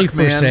extremely suck, for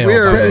man.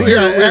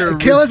 sale.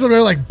 Caleb has a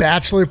real like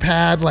bachelor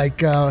pad,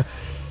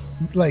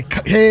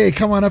 like, hey,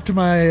 come on up to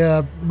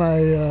my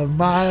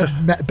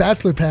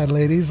bachelor pad,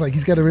 ladies. Like,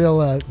 he's got a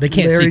real. They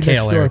can't Larry see Kale,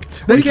 next door. Eric.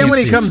 They can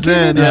when he comes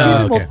in.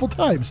 Yeah, multiple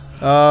times.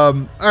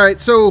 All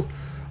right, so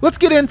let's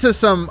get into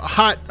some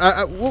hot.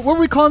 What are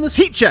we calling this?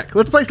 Heat check.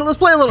 Let's play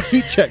a little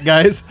heat check,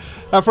 guys.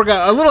 I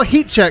forgot a little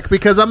heat check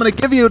because I'm going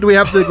to give you. Do we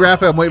have the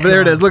graphic? I'm waiting.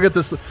 There it is. Look at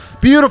this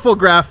beautiful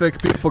graphic.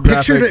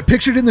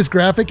 Pictured in this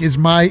graphic is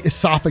my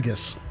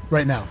esophagus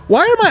right now.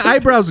 Why are my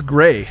eyebrows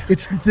gray?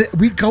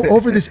 We go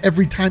over this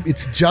every time.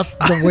 It's just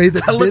the way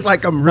that I look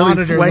like I'm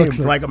really flamed.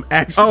 Like I'm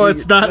actually. Oh,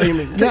 it's not.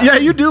 flaming. Yeah,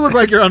 you do look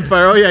like you're on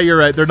fire. Oh, yeah, you're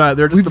right. They're not.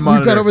 They're just the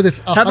monitor. We've gone over this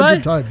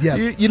 100 times.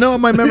 Yes. You know,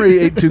 my memory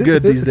ain't too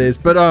good these days.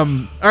 But all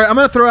right, I'm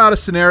going to throw out a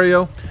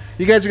scenario.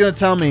 You guys are going to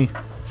tell me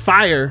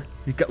fire.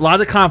 You got a lot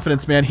of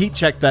confidence, man. Heat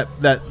check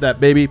that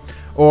baby,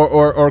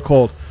 or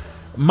cold.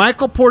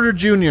 Michael Porter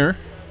Jr.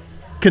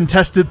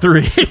 contested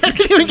 3. I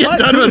can't even get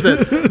done with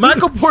it.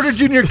 Michael Porter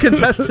Jr.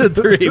 contested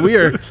 3. We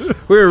are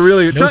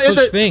really no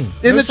such thing.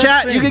 In the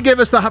chat, you can give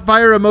us the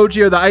fire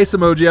emoji or the ice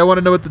emoji. I want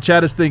to know what the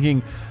chat is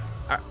thinking.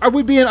 Are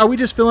we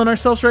just feeling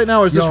ourselves right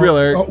now, or is this real,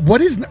 Eric?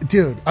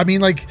 Dude? I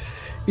mean, like,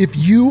 if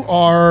you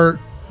are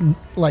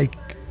like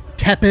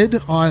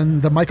tepid on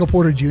the Michael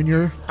Porter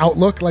Jr.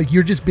 outlook, like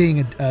you're just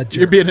being a jerk.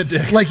 You're being a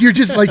dick. Like you're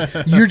just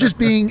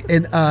being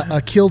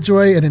a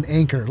killjoy and an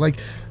anchor. Like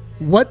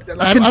what?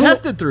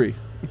 Contested 3.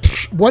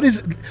 What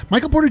is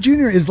Michael Porter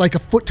Jr. is like a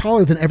foot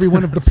taller than every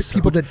one of the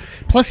people that.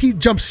 Plus, he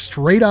jumps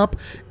straight up,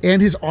 and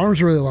his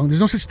arms are really long. There's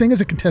no such thing as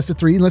a contested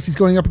 3 unless he's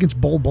going up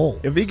against Bull.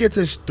 If he gets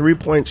his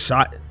 3-point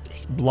shot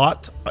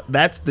blocked,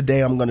 that's the day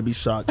I'm going to be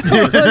shocked.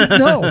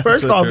 No.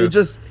 First off, he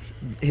just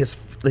his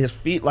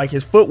feet, like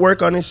his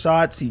footwork on his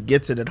shots, he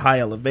gets it at high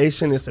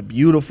elevation. It's a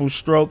beautiful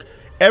stroke.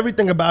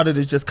 Everything about it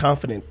is just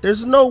confident.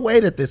 There's no way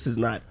that this is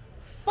not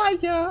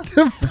fire.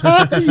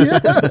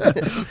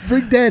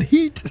 Bring that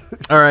heat.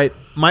 All right,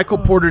 Michael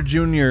Porter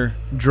Jr.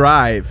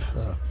 drive.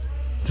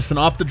 Just an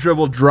off the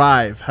dribble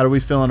drive. How are we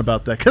feeling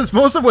about that? Because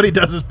most of what he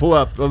does is pull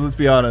up. Let's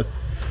be honest.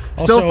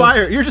 Still Also,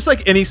 fire. You're just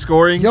like any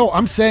scoring. Yo,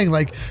 I'm saying,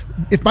 like,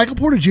 if Michael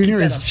Porter Jr.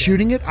 is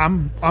shooting it,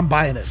 I'm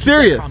buying it.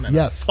 Serious.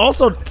 Yes.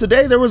 Also,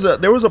 today there was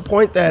a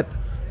point that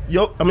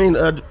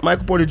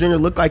Michael Porter Jr.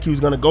 looked like he was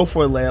going to go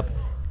for a layup,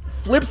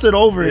 flips it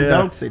over and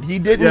dunks it. He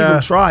didn't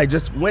even try,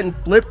 just went and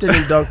flipped it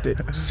and dunked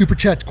it. Super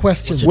chat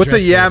question. What's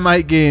a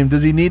Mike game?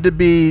 Does he need to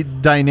be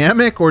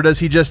dynamic or does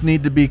he just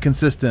need to be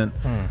consistent?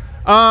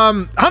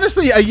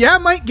 Honestly, a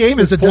Mike game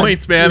is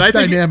points, man. It's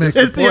dynamic.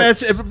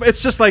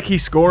 It's just like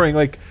he's scoring.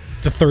 Like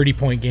the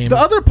 30-point games. The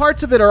other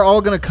parts of it are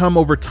all going to come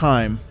over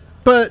time,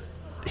 but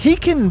he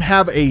can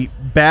have a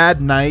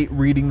bad night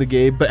reading the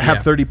game, but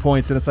have 30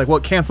 points, and it's like, well,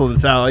 it canceled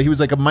its out. He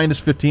was like a minus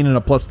 15 and a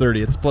plus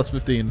 30. It's plus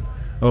 15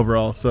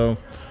 overall. So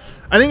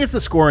I think it's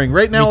the scoring.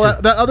 Right now,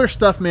 that other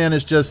stuff, man,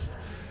 is just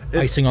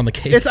icing on the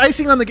cake. It's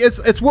icing on the cake.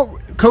 It's what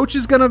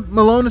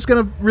Malone is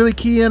going to really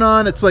key in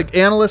on. It's like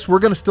analysts, we're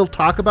going to still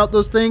talk about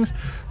those things,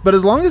 but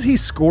as long as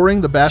he's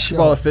scoring the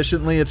basketball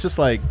efficiently, it's just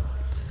like,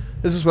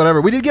 this is whatever.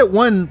 We did get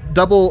one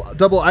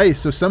double ice,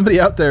 so somebody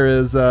out there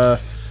is.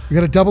 We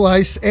got a double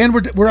ice, and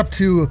we're up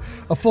to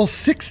a full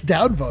 6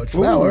 downvotes.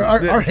 Wow,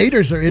 our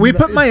haters are in. We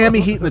put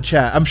Miami Heat in the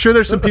chat. I'm sure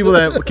there's some people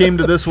that came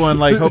to this one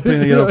like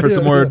hoping for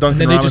some more Duncan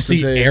Robinson. And then they just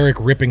see Eric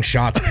ripping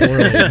shots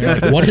poorly. They're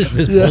like, what is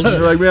this bullshit?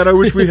 They're like, man, I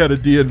wish we had a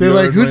DNVR. They're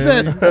like, who's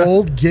that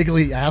old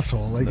giggly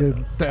asshole? Like a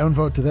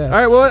downvote to that. All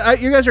right, well,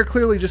 you guys are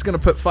clearly just going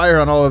to put fire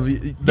on all of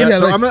you.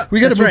 We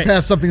got to move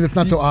past something that's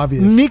not so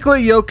obvious. Nikola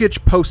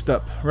Jokic post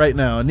up right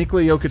now.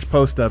 Nikola Jokic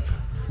post up.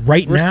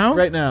 Right now?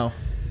 Right now.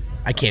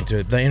 I can't do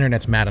it. The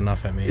internet's mad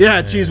enough at me.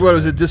 Yeah, geez, what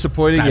was it?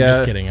 Disappointing? I'm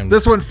just kidding.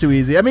 This one's too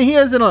easy. I mean, he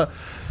is in a.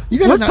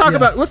 Let's talk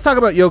about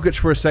Jokic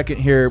for a second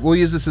here. We'll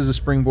use this as a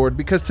springboard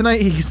because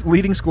tonight he's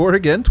leading scorer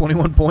again,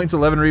 21 points,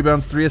 11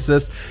 rebounds, 3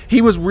 assists.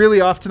 He was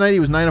really off tonight. He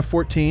was 9 of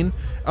 14.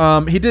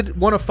 He did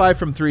 1 of 5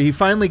 from 3. He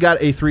finally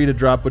got a 3 to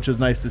drop, which was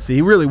nice to see.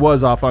 He really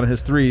was off on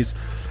his threes,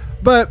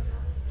 but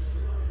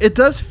it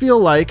does feel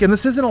like, and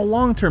this isn't a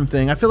long-term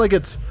thing. I feel like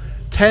it's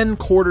 10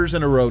 quarters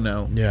in a row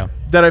now. Yeah.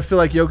 That I feel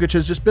like Jokic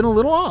has just been a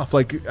little off.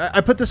 Like,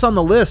 I put this on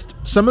the list.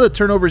 Some of the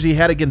turnovers he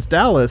had against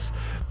Dallas,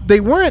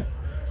 they weren't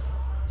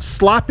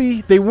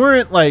sloppy. They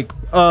weren't like,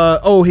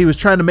 he was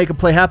trying to make a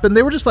play happen.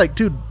 They were just like,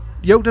 dude,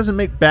 Yoke doesn't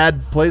make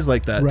bad plays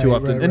like that too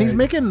often, and he's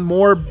making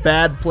more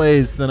bad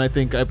plays than I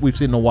think we've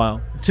seen in a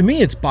while. To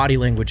me, it's body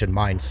language and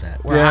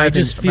mindset. Where I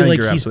just feel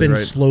like he's been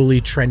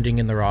slowly trending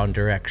in the wrong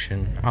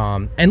direction.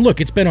 And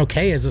look, it's been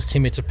okay as his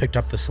teammates have picked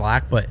up the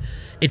slack, but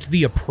it's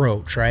the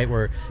approach, right?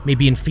 Where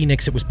maybe in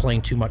Phoenix it was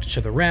playing too much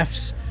to the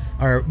refs,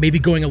 or maybe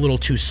going a little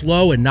too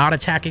slow and not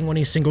attacking when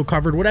he's single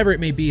covered, whatever it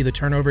may be, the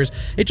turnovers.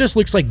 It just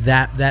looks like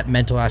that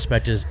mental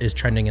aspect is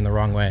trending in the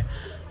wrong way.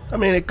 I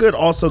mean, it could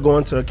also go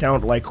into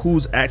account like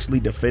who's actually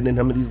defending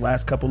him in these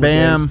last couple of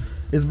games.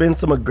 It's been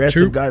some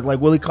aggressive guys. Like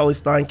Willie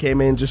Cauley-Stein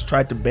came in, just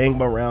tried to bang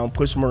him around,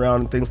 push him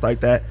around, and things like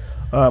that.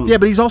 Yeah,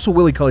 but he's also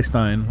Willie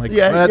Cauley-Stein. Like,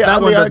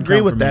 I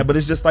agree with that, but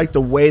it's just like the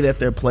way that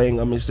they're playing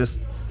him. It's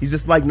just he's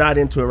just like not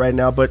into it right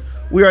now. But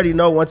we already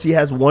know once he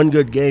has one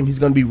good game, he's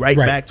going to be right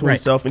back to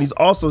himself. And he's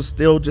also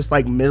still just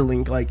like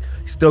middling. Like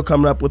he's still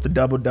coming up with the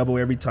double-double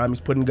every time.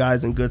 He's putting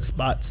guys in good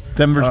spots.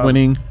 Denver's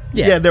winning.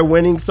 Yeah, they're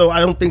winning. So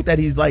I don't think that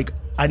he's like,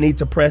 I need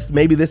to press.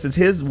 Maybe this is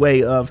his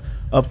way of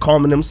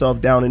calming himself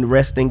down and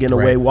resting in a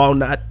way while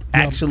not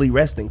actually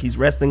resting. He's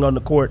resting on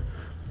the court,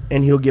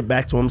 and he'll get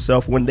back to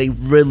himself when they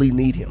really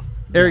need him.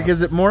 Eric,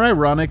 is it more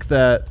ironic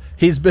that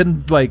he's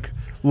been like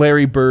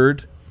Larry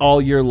Bird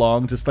all year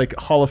long, just like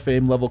Hall of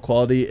Fame level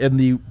quality, and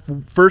the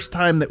first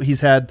time that he's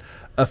had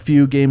a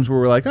few games where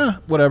we're like,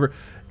 whatever,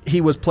 he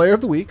was player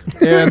of the week,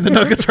 and the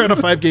Nuggets are on a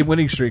 5-game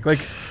winning streak. Like,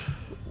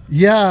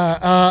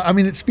 yeah, I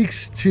mean, it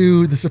speaks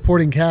to the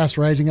supporting cast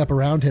rising up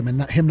around him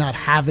and him not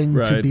having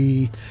to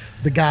be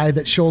the guy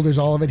that shoulders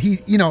all of it. He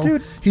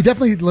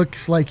definitely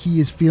looks like he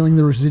is feeling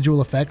the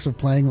residual effects of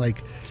playing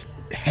like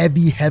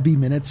heavy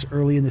minutes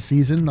early in the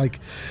season. Like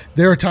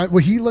there are times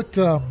where he looked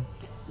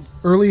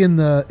early in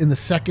the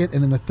second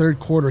and in the third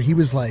quarter, he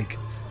was like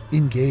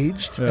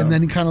engaged, and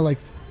then he kind of like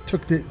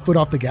took the foot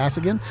off the gas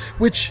again,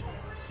 which,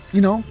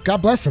 God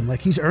bless him. Like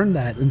he's earned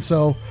that, and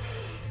so.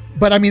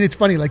 But I mean, it's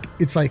funny. Like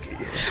it's like,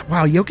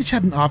 wow, Jokic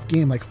had an off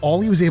game. Like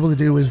all he was able to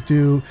do was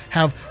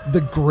have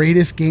the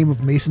greatest game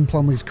of Mason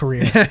Plumlee's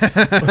career.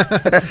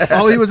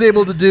 All he was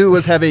able to do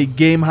was have a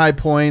game high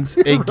points,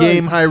 a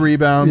game high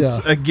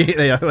rebounds,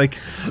 like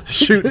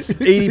shoot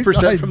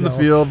 80% from the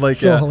field. Like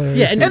hilarious.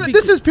 Yeah, and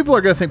this is people are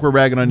going to think we're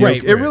ragging on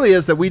Jokic. It really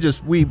is that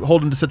we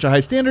hold him to such a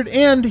high standard,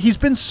 and he's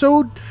been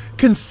so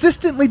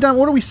consistently done.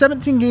 What are we?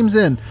 17 games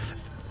in,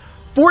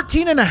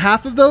 14 and a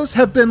half of those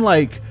have been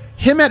like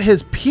him at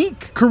his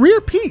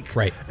career peak.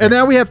 Right. And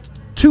now we have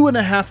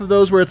 2.5 of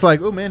those where it's like,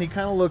 oh man, he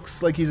kind of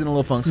looks like he's in a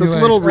little funk. So it's a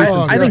little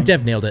recent. I think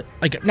Dev nailed it.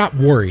 Like, not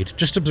worried,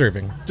 just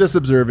observing. Just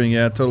observing,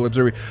 yeah, totally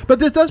observing. But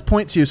this does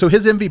point to you. So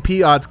his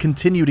MVP odds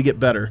continue to get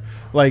better.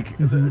 Like,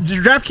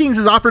 DraftKings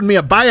has offered me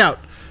a buyout.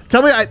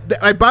 Tell me,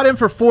 I bought in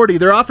for $40.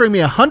 They're offering me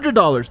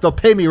 $100. They'll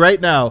pay me right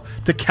now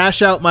to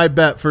cash out my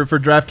bet for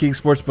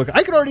DraftKings Sportsbook.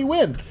 I could already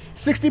win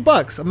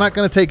 $60. I'm not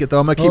going to take it,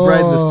 though. I'm going to keep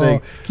riding this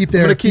thing. I'm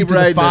going to keep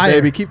riding it,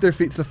 baby. Keep their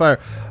feet to the fire.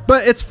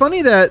 But it's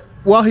funny that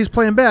while he's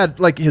playing bad,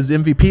 like his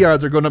MVP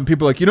odds are going up. And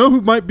people are like,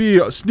 who might be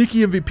a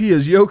sneaky MVP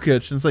is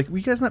Jokic. And it's like, were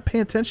you guys not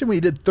paying attention when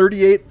he did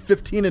 38,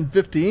 15, and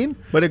 15?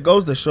 But it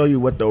goes to show you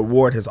what the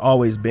award has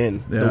always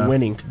been, the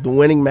winning. The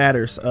winning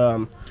matters.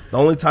 The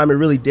only time it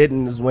really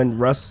didn't is when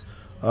Russ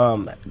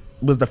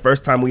was the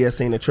first time we had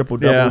seen a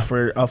triple-double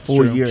for a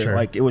full year. Sure.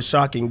 Like, it was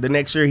shocking. The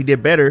next year he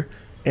did better,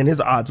 and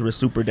his odds were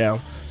super down.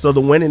 So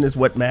the winning is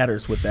what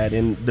matters with that.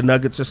 And the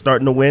Nuggets are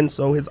starting to win,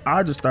 so his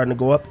odds are starting to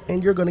go up,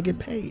 and you're going to get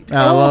paid.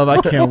 I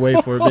can't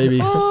wait for it, baby.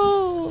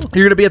 You're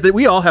going to be at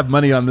we all have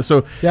money on this.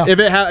 So if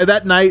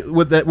that night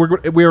with that,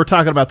 we were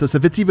talking about this.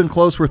 If it's even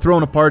close, we're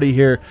throwing a party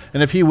here.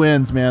 And if he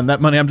wins, man, that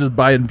money, I'm just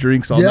buying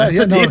drinks all night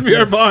at the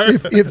DNVR bar.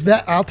 If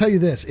that, I'll tell you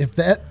this, if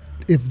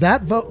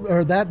that vote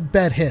or that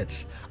bet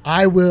hits,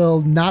 I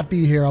will not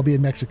be here. I'll be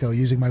in Mexico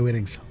using my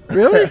winnings.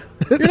 Really?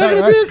 You're not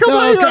going to be here? Come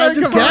on.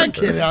 I'm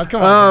kidding.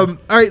 Come on.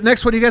 All right,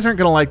 next one. You guys aren't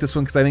going to like this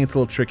one because I think it's a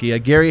little tricky.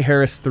 Gary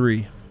Harris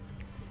 3.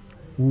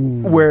 Ooh.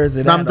 Where is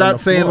it at? I'm not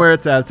saying where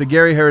it's at. It's a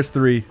Gary Harris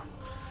 3.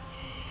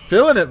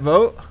 Feeling it,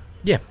 Vogt.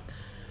 Yeah.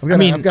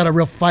 I've got a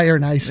real fire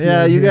and ice.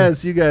 Yeah, you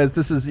guys,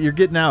 you're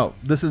getting out.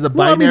 This is a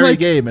binary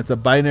game. It's a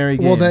binary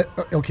game. Well,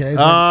 okay.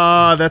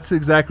 That's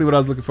exactly what I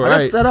was looking for.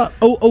 Let's set up.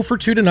 0 for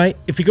 2 tonight.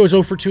 If he goes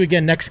 0 for 2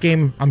 again next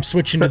game, I'm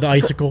switching to the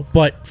icicle.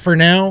 But for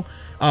now,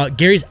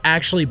 Gary's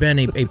actually been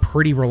a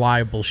pretty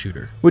reliable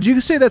shooter. Would you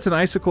say that's an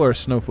icicle or a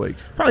snowflake?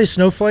 Probably a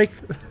snowflake.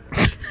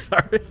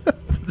 Sorry,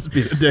 just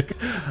being a dick.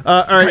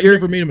 All right, you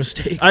never made a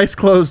mistake. Ice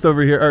closed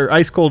over here, or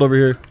ice cold over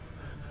here.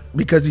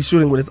 Because he's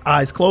shooting with his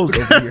eyes closed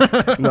over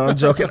here. No, I'm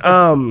joking.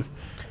 I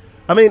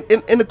mean,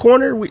 in the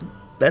corner, we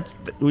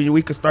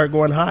could start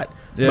going hot.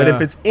 Yeah. But if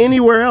it's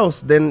anywhere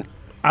else, then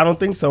I don't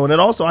think so. And then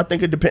also, I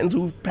think it depends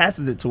who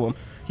passes it to him.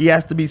 He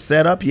has to be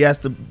set up. He has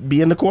to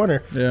be in the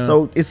corner. Yeah.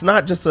 So it's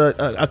not just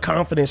a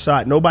confident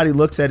shot. Nobody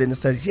looks at it and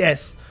says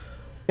yes,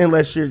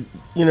 unless you're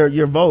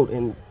Vogt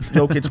and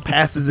Jokic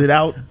passes it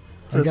out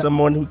to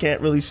someone who can't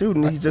really shoot,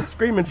 and he's just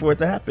screaming for it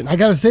to happen. I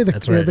got to say,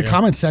 the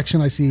comment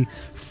section, I see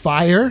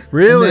fire.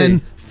 Really? And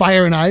then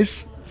fire and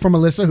ice from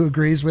Alyssa, who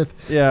agrees with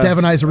Dev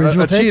and I's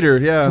original take. Cheater,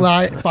 yeah.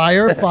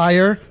 Fire.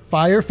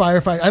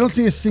 I don't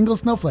see a single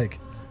snowflake.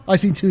 I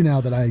see 2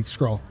 now that I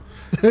scroll.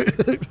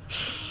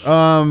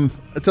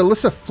 It's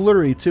Alyssa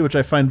Fleury too, which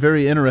I find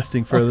very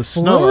interesting for the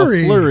Fleury. snow.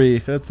 A flurry.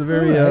 That's a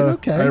very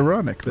okay.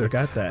 ironic there. I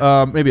got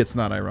that. Maybe it's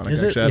not ironic.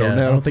 Is it? Actually, Yeah,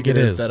 I don't think it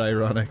is that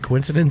ironic.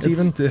 Coincidence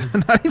even?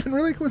 Not even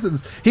really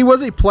coincidence. He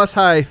was a plus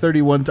high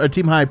 31, or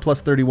team high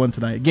plus 31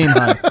 tonight, game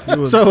high.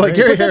 So like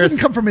Gary But that Harris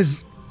didn't come from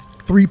his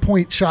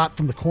 3-point shot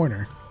from the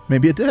corner.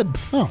 Maybe it did.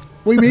 Oh,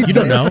 well, you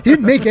don't know. He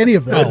didn't make any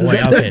of those. Oh,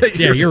 wait, okay.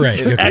 Yeah, you're right.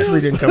 It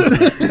actually didn't come from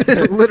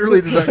It literally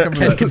did not come from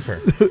Can that.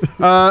 confirm.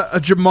 A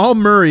Jamal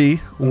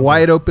Murray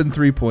wide open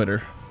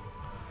 3-pointer.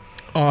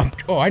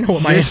 I know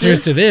what my answer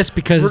is to this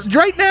because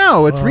Right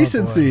now, it's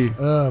recency.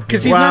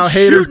 because he's Wow, not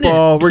haters shooting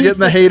ball. it. We're getting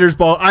the haters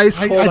ball. Ice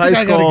I cold, think ice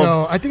I gotta cold.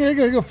 go. I think I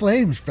gotta go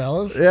Flames,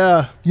 fellas.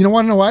 Yeah. You don't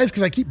want to know why? It's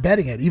because I keep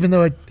betting it, even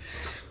though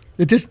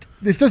this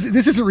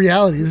isn't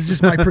reality. This is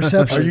just my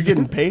perception. Are you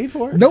getting paid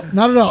for it? Nope,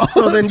 not at all.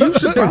 So then you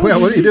should.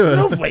 Well, what are you doing?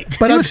 Snowflake.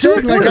 But He I'm was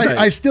saying, like, tonight.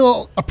 I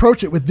still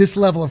approach it with this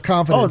level of Oh,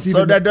 confidence. so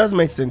even that does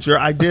make sense. Your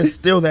idea is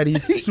still that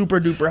he's super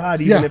duper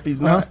hot, even Yeah. if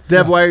he's not,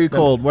 Deb, why are you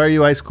cold? Why are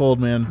you ice cold,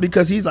 man?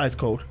 because he's ice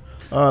cold.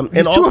 And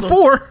He's 2 also, of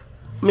 4.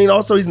 I mean,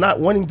 also he's not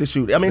wanting to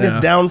shoot. I mean, Yeah.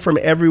 it's down from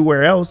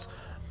everywhere else,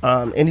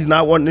 and he's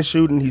not wanting to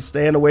shoot, and he's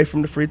staying away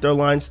from the free throw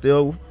line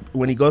still.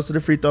 When he goes to the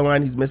free throw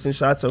line, he's missing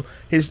shots. So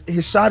his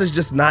shot is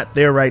just not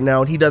there right now,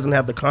 and he doesn't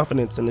have the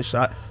confidence in the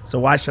shot. So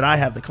why should I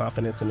have the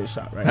confidence in his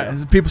shot right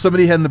now?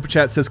 Somebody had in the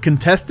chat says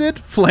contested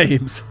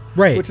Flames.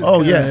 Right. Which is Oh,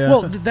 kinda- yeah.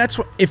 Well, that's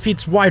what. If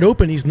it's wide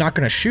open, he's not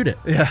going to shoot it.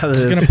 Yeah,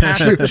 He's going to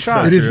pass up the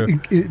shot. It is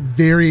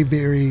very,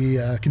 very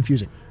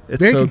confusing. It's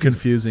Very so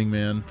confusing,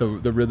 man.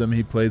 The rhythm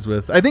he plays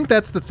with. I think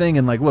that's the thing.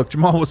 And like, look,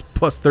 Jamal was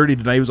plus 30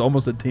 tonight. He was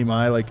almost at team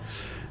high. Like,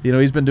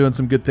 he's been doing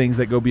some good things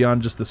that go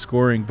beyond just the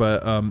scoring.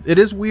 But it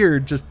is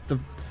weird. Just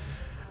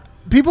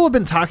people have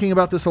been talking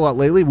about this a lot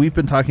lately. We've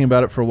been talking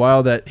about it for a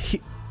while. That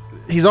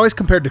he's always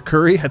compared to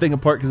Curry. I think in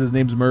part because his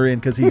name's Murray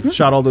and because he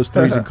shot all those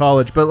threes in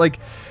college. But like,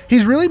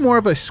 he's really more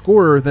of a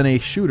scorer than a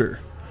shooter.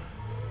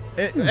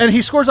 And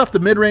he scores off the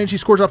mid range. He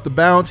scores off the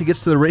bounce. He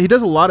gets to the. He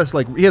does a lot of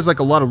he has like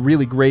a lot of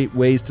really great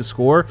ways to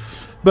score.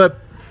 But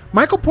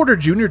Michael Porter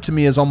Jr. to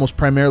me is almost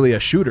primarily a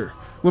shooter.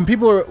 When we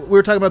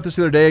were talking about this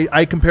the other day,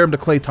 I compare him to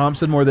Klay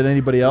Thompson more than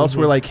anybody else.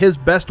 Where like his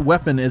best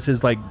weapon is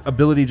his like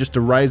ability just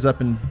to rise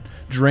up and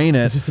drain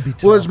it. Just to be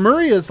Whereas tall.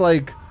 Murray is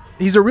like.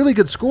 He's a really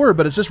good scorer,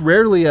 but it's just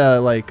rarely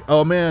like,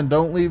 oh man,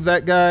 don't leave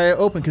that guy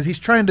open because he's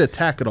trying to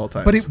attack at all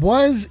times. But it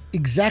was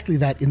exactly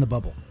that in the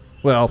bubble.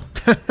 Well,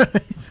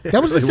 That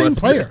was the same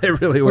player. It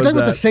really We're was. talking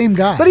about that. the same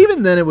guy. But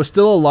even then, it was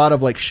still a lot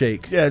of like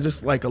shake. Yeah,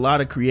 just like a lot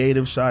of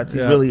creative shots.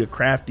 He's Yeah. really a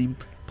crafty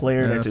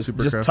player Yeah, that just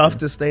super crafty. tough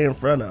to stay in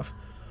front of.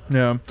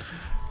 Yeah.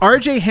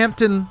 RJ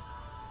Hampton,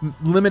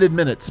 limited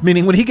minutes,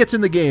 meaning when he gets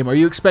in the game, are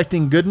you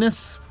expecting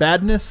goodness,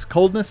 badness,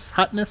 coldness,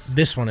 hotness?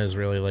 This one is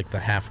really like the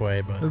halfway,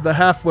 but The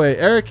halfway.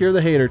 Eric, you're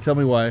the hater. Tell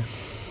me why.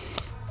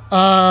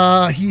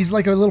 He's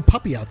like a little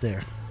puppy out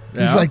there.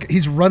 Yeah.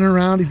 He's running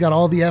around. He's got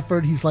all the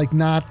effort. He's like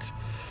not.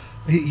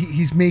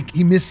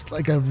 He missed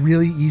like a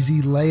really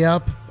easy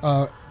layup.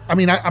 I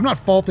mean, I'm not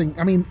faulting.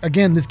 I mean,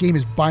 again, this game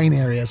is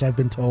binary, as I've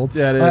been told.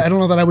 Yeah, it is. I don't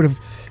know that I would have,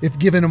 if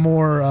given a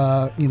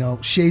more,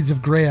 shades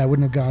of gray, I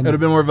wouldn't have gone. It would have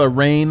been more of a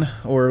rain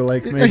or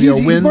like maybe he's, a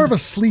wind. he's more of a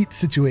sleet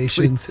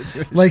situation.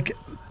 Like,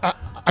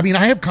 I mean,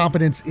 I have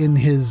confidence in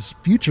his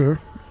future,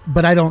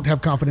 but I don't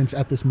have confidence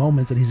at this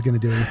moment that he's going to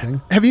do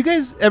anything. Have you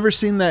guys ever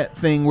seen that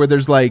thing where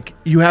there's like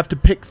you have to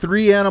pick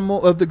 3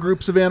 of the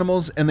groups of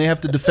animals and they have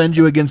to defend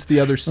you against the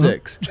other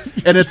 6,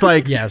 and it's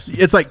like Yes.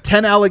 it's like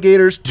 10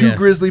 alligators, 2 Yes.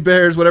 grizzly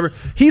bears, whatever.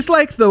 He's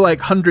like the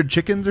 100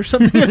 chickens or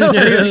something.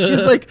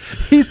 He's like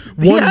he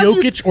one has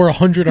Jokic or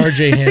 100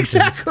 RJ Hamptons.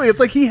 exactly. It's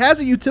like he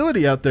has a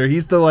utility out there.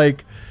 He's the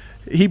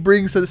he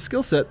brings a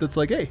skill set that's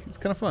like, hey, it's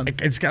kind of fun.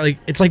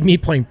 It's like me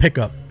playing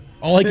pickup.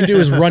 All I can do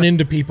is run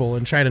into people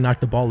and try to knock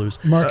the ball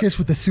loose. Marcus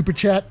with the super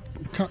chat.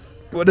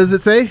 What does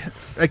it say?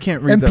 I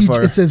can't read that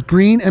far. It says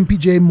Green,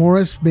 MPJ,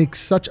 Morris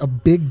makes such a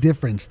big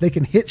difference. They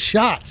can hit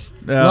shots.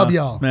 Yeah. Love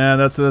y'all. Man,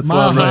 that's Mile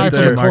love high right for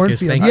there. Marcus,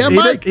 cornfield. thank Yeah, you.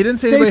 Mike. He didn't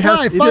say stay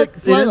anybody fly, has.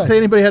 fly, He didn't say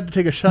anybody had to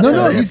take a shot.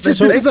 No, This he's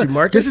just. Thank you,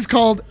 Marcus. This is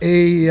called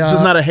a. is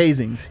not a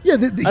hazing. Yeah,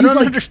 I don't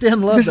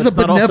understand love. This is a That's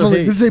not also benevolent.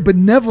 hate. This is a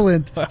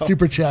benevolent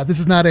super chat. This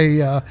is not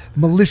a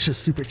malicious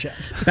super chat.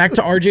 Back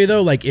to RJ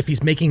though, like if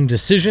he's making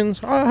decisions,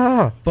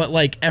 but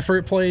like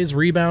effort plays,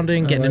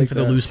 rebounding, getting in like for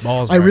the that. loose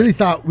balls. I really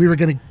thought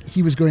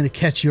he was going to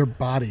catch your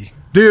body.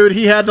 Dude,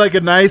 he had like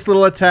a nice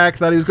little attack.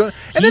 Thought he was going,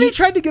 and then he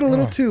tried to get a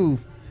little too.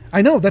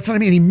 I know. That's what I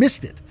mean. He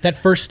missed it. that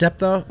first step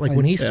though, like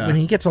when Yeah. when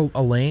he gets a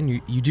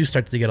lane, you do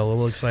start to get a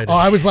little excited. Oh,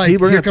 I was like,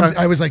 We're here gonna comes.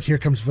 talk- I was like, here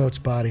comes Vogt's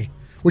body.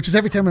 Which is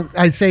every time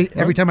I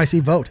see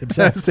Vogt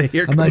himself. Say,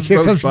 here I'm comes like,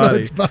 here comes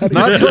Vogt's Vogt's body.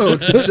 Not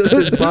Vogt. It's just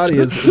his body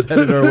is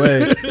headed our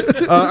way.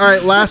 All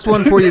right, last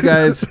one for you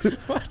guys.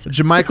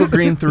 JaMychal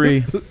Green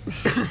 3.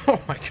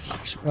 Oh my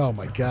gosh. Oh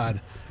my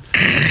God.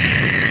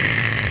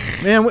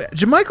 Man,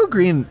 JaMychal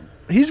Green,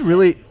 he's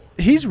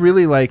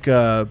really like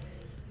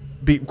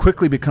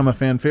quickly become a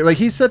fan favorite. Like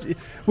he said,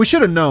 we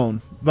should have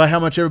known by how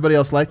much everybody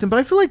else liked him. But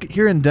I feel like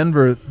here in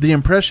Denver, the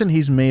impression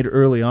he's made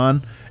early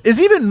on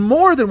is even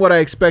more than what I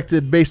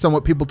expected based on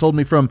what people told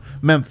me from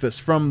Memphis,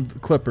 from the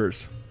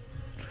Clippers.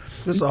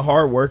 Just a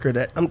hard worker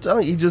that I'm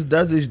telling you, he just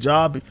does his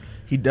job.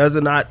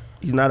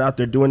 He's not out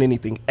there doing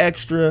anything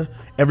extra.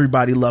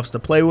 Everybody loves to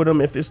play with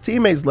him. If his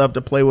teammates love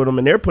to play with him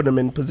and they're putting him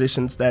in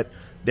positions that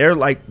they're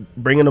like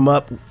bringing him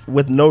up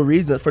for no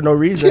reason.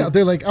 Yeah,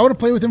 they're like, I want to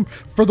play with him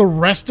for the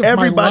rest of my life.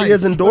 Everybody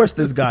has endorsed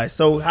this guy.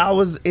 So how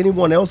is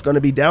anyone else going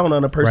to be down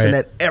on a person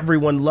that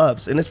everyone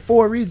loves? And it's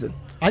for a reason.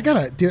 I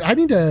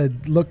need to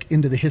look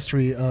into the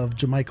history of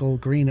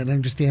JaMychal Green and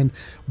understand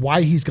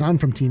why he's gone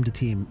from team to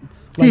team.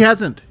 He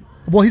hasn't.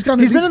 Well, he's been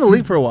in the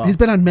league for a while. He's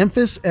been on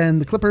Memphis and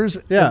the Clippers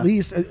at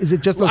least. Is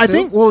it just those two?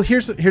 think. Well,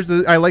 here's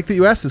I like that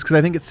you asked this because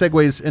I think it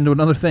segues into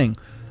another thing.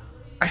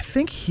 I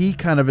think he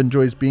kind of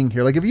enjoys being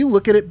here. Like if you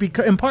look at it,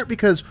 in part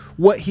because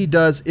what he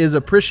does is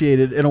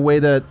appreciated in a way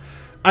that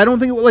I don't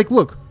think.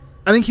 Look,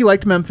 I think he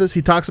liked Memphis.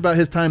 He talks about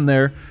his time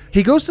there.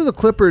 He goes to the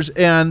Clippers,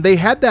 and they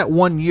had that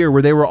 1 year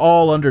where they were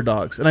all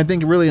underdogs, and I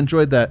think he really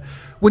enjoyed that.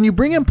 When you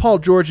bring in Paul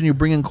George and you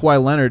bring in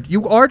Kawhi Leonard,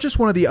 you are just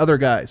one of the other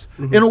guys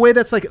in a way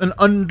that's like an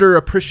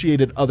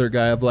underappreciated other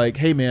guy of like,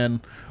 hey man,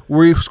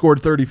 we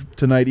scored 30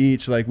 tonight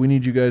each. Like we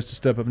need you guys to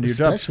step up and do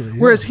your job. Yeah.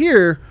 Whereas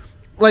here,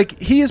 like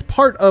he is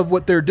part of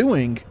what they're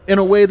doing in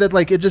a way that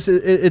like it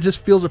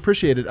just feels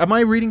appreciated. Am I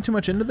reading too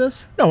much into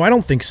this? No, I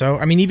don't think so.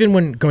 I mean, even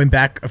when going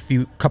back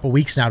a couple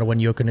weeks now to when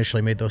Jokic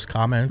initially made those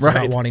comments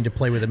about wanting to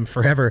play with him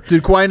forever.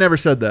 Dude, Kawhi never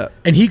said that.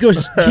 And he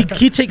goes,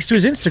 he takes to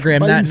his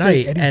Instagram that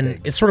night,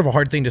 and it's sort of a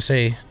hard thing to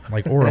say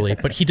like orally,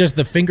 but he does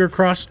the finger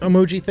cross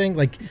emoji thing,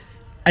 like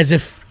as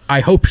if I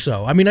hope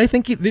so. I mean, I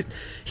think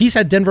he's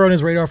had Denver on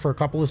his radar for a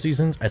couple of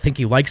seasons. I think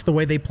he likes the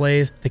way they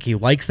play. I think he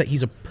likes that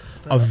he's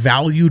a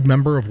valued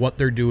member of what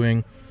they're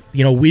doing.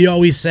 You know, we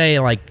always say,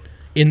 like,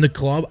 in the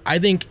club. I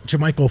think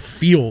JaMychal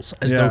feels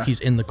as though he's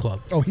in the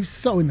club. Oh, he's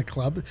so in the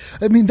club.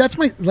 I mean, that's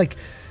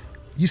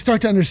you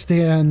start to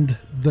understand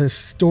the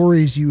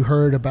stories you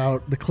heard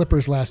about the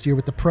Clippers last year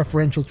with the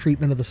preferential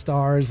treatment of the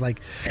stars,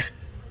 like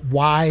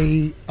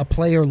why a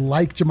player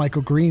like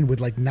JaMychal Green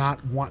would like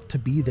not want to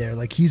be there.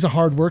 Like he's a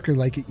hard worker.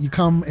 Like you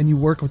come and you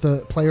work with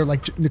a player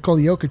like Nikola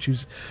Jokic,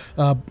 who's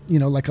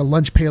like a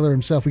lunch paler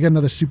himself. We got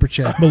another super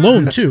chat.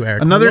 Malone too,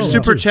 Eric. Another Malone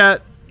super too.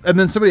 Chat. And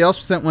then somebody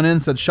else sent one in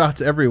and said,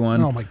 shots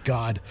everyone. Oh, my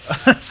God.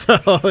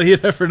 So you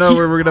never know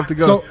where we're going to have to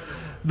go.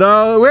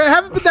 No, we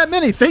haven't been that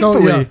many,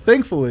 thankfully.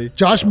 Thankfully.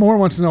 Josh Moore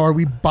wants to know, are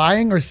we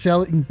buying or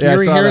selling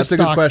Gary Harris that's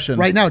a good question.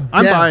 right now? Dev,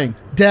 I'm buying.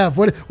 Dev,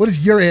 what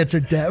is your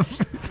answer, Dev?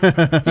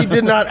 He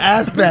did not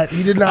ask that.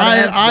 He did not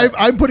ask that.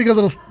 I'm putting a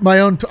little, my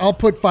own, I'll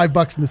put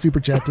 $5 in the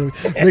super chat to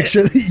make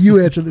sure that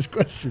you answer this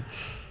question.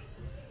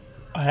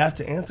 I have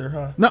to answer,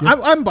 huh? No, yeah.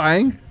 I'm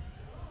buying.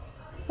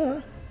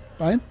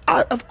 Buying?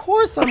 Of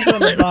course I'm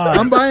going to buy.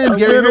 I'm buying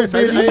Gary Harris.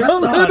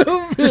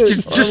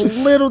 Just a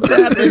little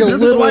tap in,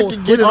 just so I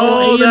can get it.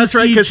 Oh, that's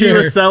right, because he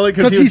was selling.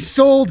 Because he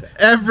sold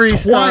every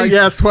stock.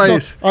 Yes,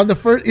 twice. So in the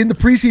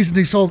preseason,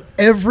 he sold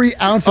every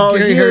ounce of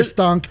Gary Harris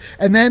stunk.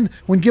 And then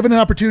when given an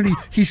opportunity,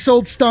 he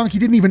sold stunk he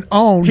didn't even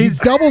own. He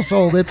double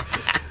sold it.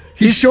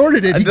 He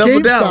shorted it. He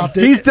GameStopped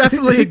it. He's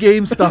definitely a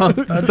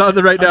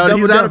GameStop right now.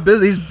 He's out of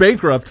business. He's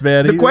bankrupt,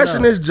 man. The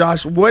question is,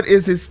 Josh, what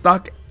is his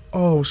stock?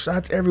 Oh,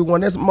 shots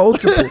everyone. That's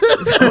multiple.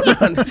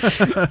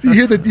 You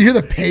hear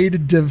the pain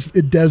in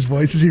Dev's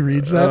voice as he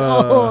reads that.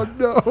 Oh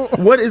no!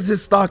 What is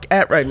his stock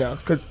at right now?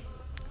 Because,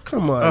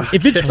 come on.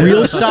 If it's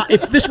real stock,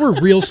 if this were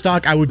real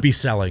stock, I would be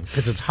selling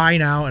because it's high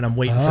now, and I'm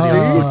waiting for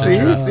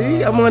the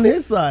See, I'm on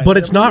his side. But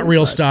it's not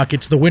real stock.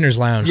 It's the winner's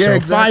lounge. Yeah, so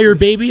exactly. fire,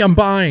 baby! I'm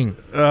buying.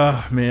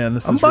 Oh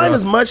man, I'm buying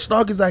as much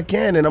stock as I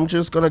can, and I'm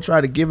just gonna try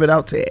to give it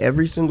out to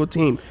every single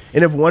team.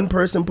 And if one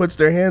person puts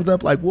their hands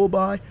up, like we'll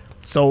buy.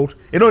 Sold.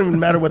 It don't even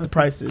matter what the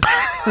price is.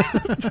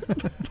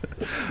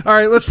 All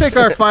right, let's take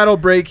our final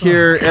break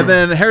here, and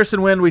then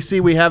Harrison Wind.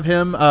 We have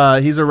him.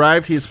 He's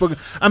arrived. He has spoken.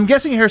 I'm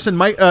guessing Harrison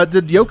might.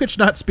 Did Jokic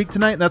not speak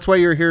tonight? And that's why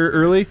you're here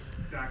early.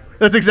 Exactly.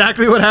 That's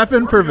exactly what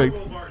happened. Perfect.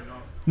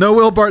 No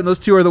Will Barton. Those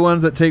two are the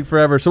ones that take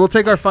forever. So we'll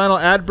take our final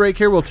ad break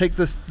here. We'll take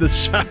this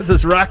shot,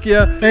 this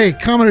Rakia. Hey,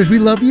 commenters, we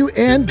love you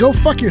and go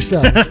fuck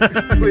yourselves.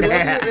 We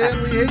love you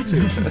and we hate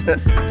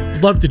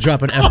you. Love to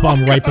drop an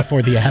F-bomb right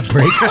before the ad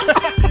break.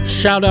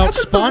 Shout out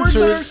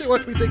sponsors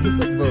Watch me take this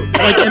vote.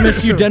 like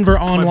MSU Denver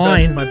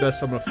Online. My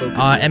best. I'm gonna focus.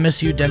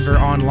 MSU Denver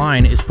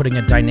Online is putting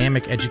a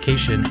dynamic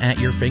education at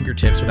your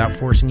fingertips without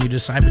forcing you to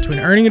decide between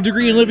earning a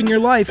degree and living your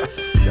life.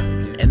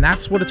 And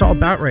that's what it's all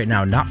about right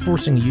now, not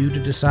forcing you to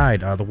decide.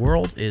 The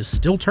world is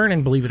still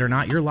turning, believe it or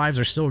not. Your lives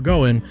are still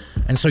going.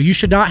 And so you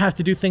should not have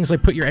to do things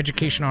like put your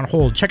education on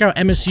hold. Check out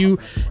MSU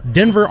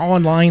Denver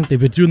Online. They've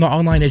been doing the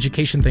online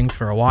education thing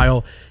for a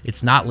while.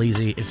 It's not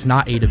lazy. It's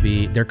not A to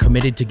B. They're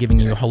committed to giving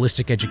you a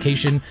holistic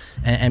education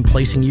and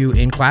placing you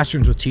in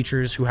classrooms with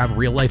teachers who have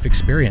real-life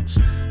experience,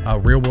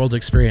 real-world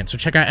experience. So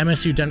check out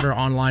MSU Denver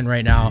Online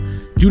right now.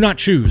 Do not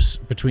choose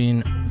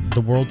between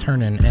the world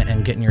turning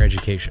and getting your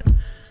education.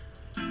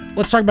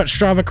 let's talk about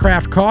Strava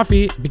Craft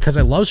Coffee, because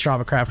I love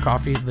Strava Craft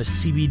Coffee, the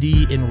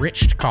CBD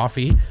enriched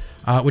coffee,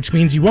 which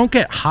means you won't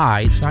get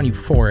high. It's not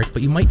euphoric,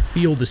 but you might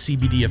feel the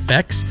CBD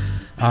effects,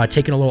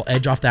 taking a little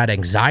edge off that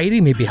anxiety,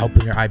 maybe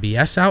helping your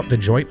IBS out, the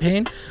joint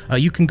pain.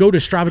 You can go to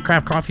Strava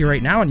Craft Coffee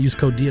right now and use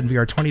code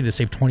DNVR20 to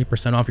save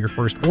 20% off your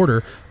first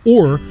order,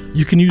 or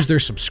you can use their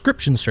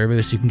subscription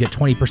service. You can get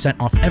 20%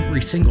 off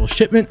every single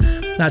shipment.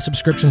 That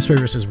subscription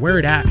service is where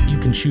it at. You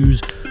can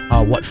choose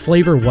what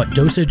flavor, what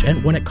dosage,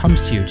 and when it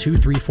comes to you, 2,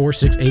 3, 4,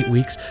 6, 8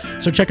 weeks.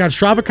 So check out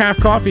Strava Craft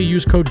Coffee.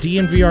 Use code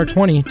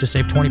DNVR20 to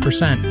save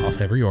 20%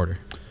 off every order.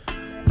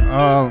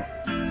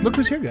 Look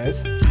who's here, guys.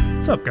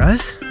 What's up,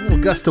 guys? A little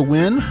gust of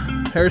wind.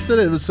 Harrison,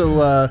 it was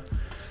so...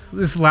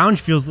 This lounge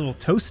feels a little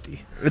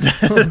toasty.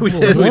 we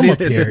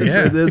did. Here,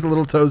 yeah. It is a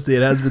little toasty.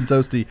 It has been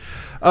toasty.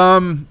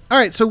 All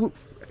right, so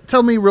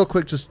tell me real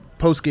quick, just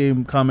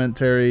post-game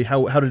commentary,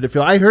 how did it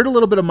feel? I heard a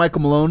little bit of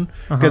Michael Malone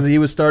because he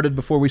was started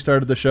before we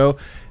started the show.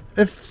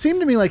 It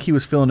seemed to me like he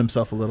was feeling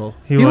himself a little.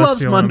 He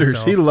loves Munders.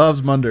 Himself. He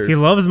loves Munders. He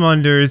loves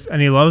Munders,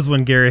 and he loves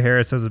when Gary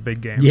Harris has a big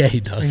game. Yeah,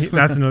 he does.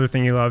 That's another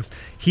thing he loves.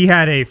 He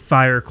had a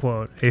fire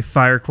quote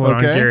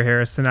on Gary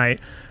Harris tonight.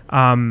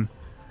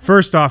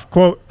 First off,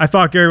 quote, I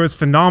thought Gary was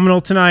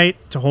phenomenal tonight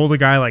to hold a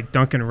guy like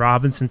Duncan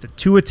Robinson to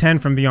 2 of 10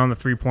 from beyond the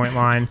three-point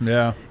line.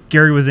 Yeah.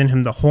 Gary was in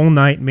him the whole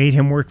night, made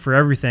him work for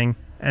everything.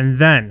 And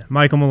then,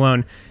 Michael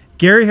Malone,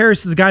 Gary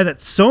Harris is a guy that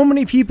so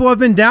many people have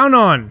been down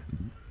on.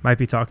 Might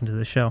be talking to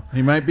the show.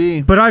 He might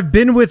be. But I've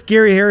been with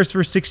Gary Harris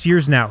for 6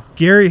 years now.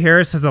 Gary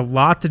Harris has a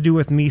lot to do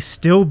with me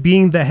still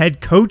being the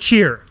head coach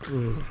here.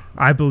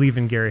 I believe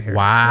in Gary Harris.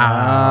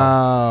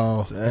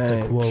 Wow. That's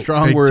a quote.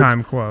 Strong Big words.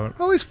 Time quote.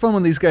 Always fun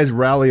when these guys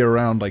rally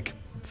around like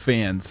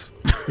fans.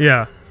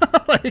 Yeah.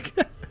 Like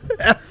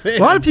a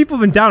lot of people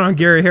have been down on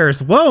Gary Harris.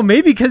 Well,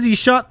 maybe because he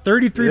shot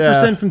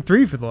 33% from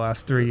three for the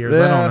last 3 years.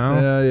 I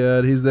don't know.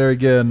 Yeah. He's there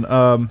again.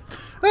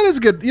 That is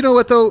good. You know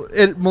what, though?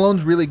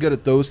 Malone's really good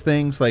at those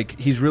things. Like,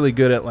 he's really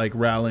good at, like,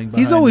 rallying.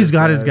 He's always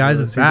got his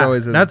guys'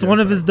 back. That's one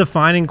of his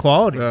defining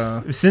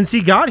qualities. Since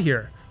he got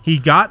here, he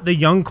got the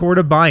young core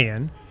to buy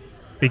in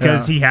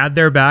because he had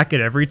their back at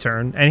every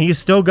turn, and he's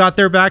still got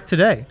their back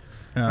today.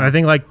 Yeah. And I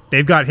think, like,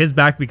 they've got his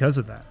back because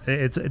of that.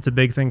 It's a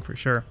big thing for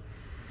sure.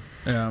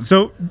 Yeah.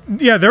 So,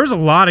 yeah, there was a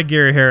lot of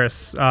Gary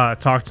Harris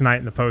talk tonight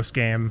in the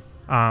postgame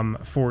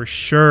for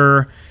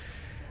sure.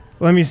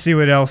 Let me see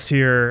what else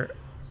here.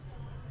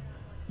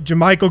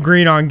 JaMychal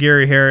Green on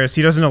Gary Harris.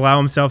 He doesn't allow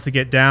himself to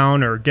get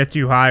down or get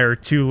too high or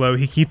too low.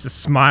 He keeps a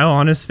smile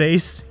on his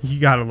face.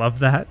 You got to love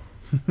that.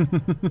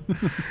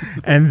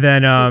 And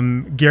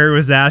then Gary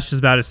was asked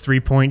about his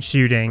three-point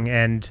shooting,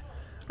 and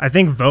I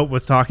think Vogt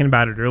was talking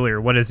about it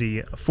earlier. What is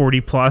he,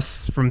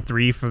 40-plus from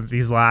three for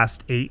these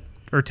last 8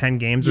 or 10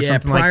 games or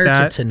something like that? Yeah,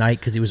 prior to tonight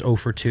because he was 0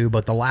 for 2,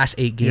 but the last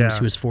 8 games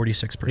he was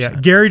 46%. Yeah,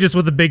 Gary just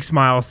with a big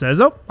smile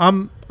says, oh,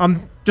 I'm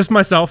just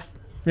myself.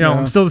 You know,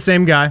 I'm still the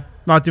same guy.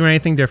 Not doing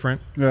anything different.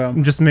 Yeah.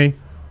 I'm just me.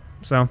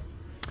 So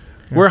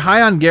we're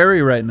high on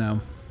Gary right now.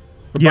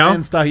 We're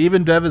buying stock.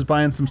 Even Dev is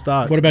buying some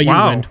stock. What about you,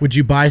 Wind? Would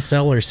you buy,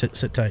 sell, or sit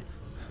tight?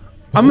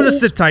 I'm gonna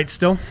sit tight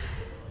still.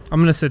 I'm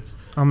gonna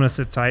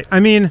sit tight. I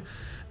mean,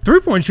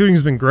 3-point shooting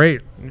has been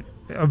great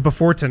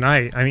before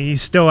tonight. I mean,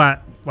 he's still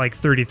at like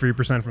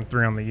 33% from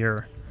 3 on the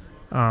year.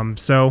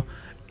 So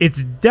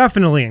it's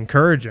definitely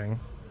encouraging.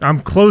 I'm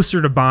closer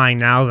to buying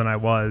now than I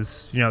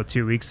was,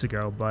 2 weeks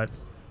ago, but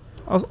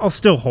I'll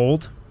still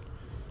hold.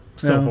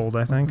 Hold,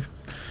 I think.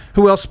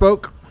 Who else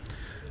spoke?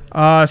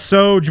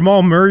 So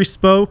Jamal Murray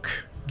spoke.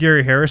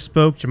 Gary Harris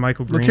spoke. JaMychal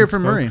Green Let's hear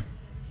from spoke. Murray.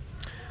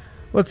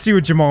 Let's see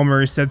what Jamal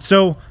Murray said.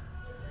 So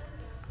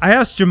I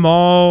asked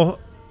Jamal,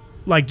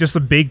 like, just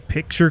a big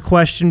picture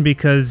question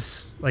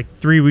because, like,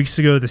 3 weeks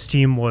ago this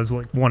team was,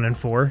 like,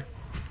 1-4,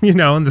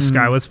 and the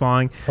sky was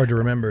falling. Hard to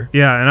remember.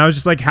 Yeah, and I was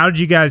just like, how did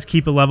you guys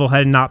keep a level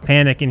head and not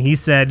panic? And he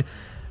said,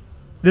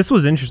 this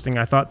was interesting.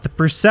 I thought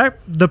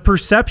the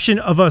perception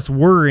of us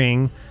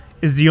worrying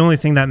is the only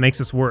thing that makes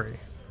us worry.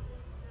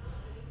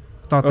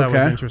 I thought that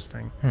was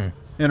interesting.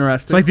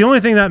 Interesting. It's like the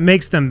only thing that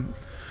makes them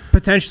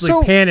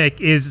potentially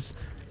panic is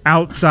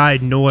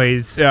outside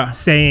noise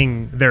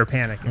saying they're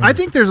panicking. I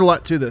think there's a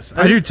lot to this.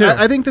 I do too.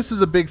 I think this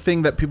is a big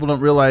thing that people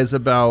don't realize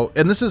about,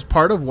 and this is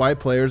part of why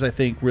players, I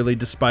think, really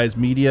despise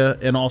media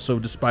and also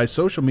despise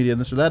social media and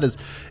this or that, is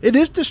it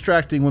is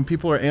distracting when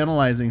people are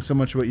analyzing so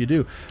much of what you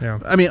do. Yeah.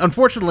 I mean,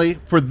 unfortunately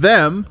for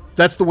them,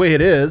 that's the way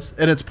it is,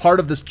 and it's part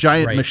of this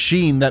giant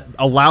machine that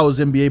allows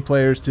NBA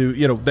players to,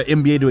 the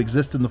NBA to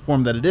exist in the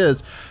form that it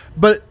is.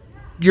 But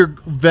your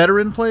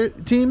veteran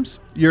teams,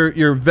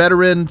 your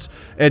veterans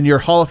and your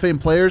Hall of Fame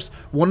players,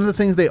 one of the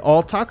things they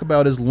all talk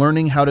about is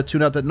learning how to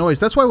tune out that noise.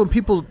 That's why when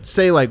people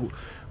say, like,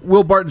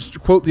 Will Barton's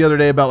quote the other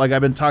day about, like,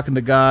 I've been talking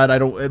to God, I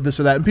don't this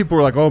or that, and people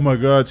were like, oh my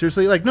God,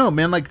 seriously? Like, no,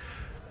 man, like,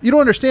 you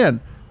don't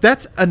understand.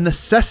 That's a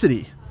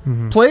necessity.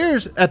 Mm-hmm.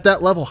 Players at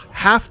that level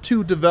have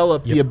to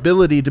develop the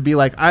ability to be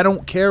like, I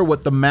don't care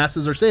what the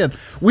masses are saying.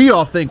 We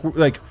all think,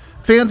 like,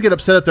 fans get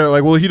upset at that,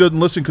 like, well, he doesn't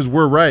listen because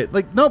we're right.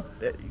 Like, no,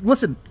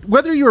 listen,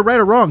 whether you were right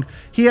or wrong,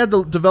 he had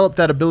to develop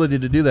that ability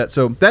to do that.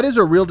 So that is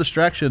a real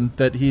distraction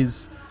that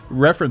he's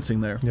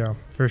referencing there. Yeah,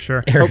 for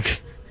sure.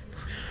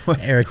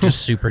 Eric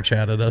just super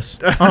chatted us.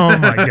 Oh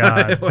my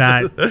god,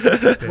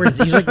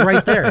 He's like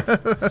right there.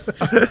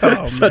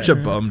 Such a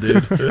bum,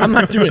 dude. I'm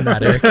not doing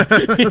that,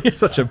 Eric.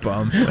 Such a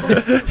bum.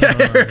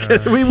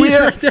 Eric, we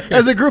right there.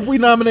 As a group, we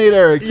nominate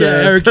Eric.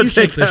 Eric, you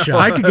take the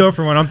shot. I could go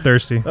for one. I'm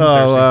thirsty.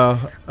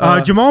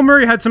 Wow. Jamal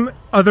Murray had some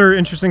other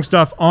interesting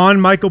stuff on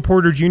Michael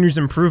Porter Jr.'s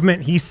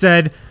improvement. He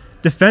said,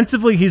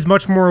 defensively, he's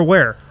much more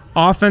aware.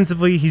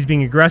 Offensively, he's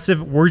being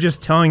aggressive. We're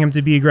just telling him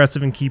to be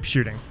aggressive and keep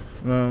shooting.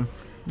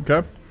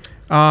 Okay.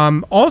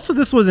 Also,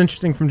 this was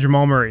interesting from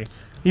Jamal Murray.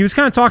 He was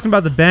kind of talking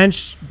about the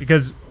bench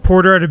because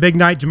Porter had a big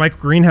night. JaMychal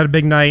Green had a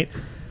big night.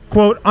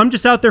 Quote, I'm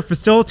just out there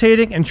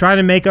facilitating and trying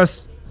to make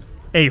us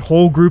a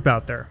whole group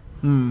out there.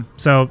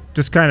 So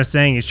just kind of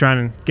saying he's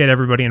trying to get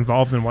everybody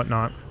involved and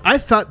whatnot. I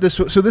thought this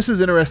was, so this is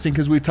interesting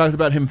because we talked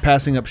about him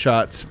passing up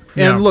shots.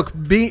 And look,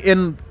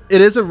 it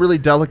is a really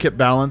delicate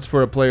balance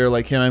for a player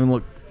like him. I mean,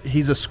 look,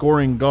 he's a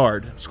scoring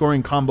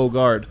combo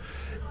guard.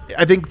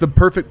 I think the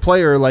perfect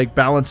player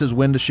balances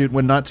when to shoot,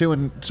 when not to,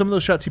 and some of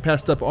those shots he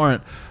passed up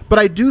aren't. But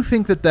I do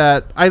think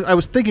that I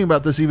was thinking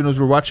about this even as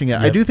we're watching it.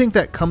 Yep. I do think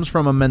that comes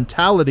from a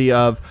mentality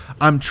of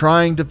I'm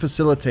trying to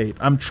facilitate.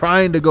 I'm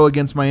trying to go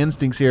against my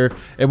instincts here,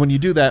 and when you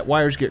do that,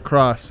 wires get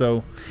crossed.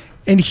 So,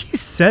 and he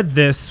said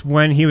this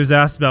when he was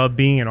asked about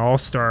being an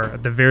all-star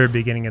at the very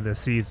beginning of the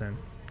season.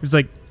 He was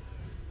like,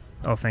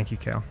 "Oh, thank you,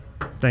 Cal.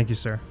 Thank you,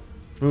 sir."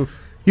 Oof.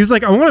 He was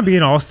like, "I want to be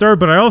an all-star,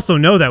 but I also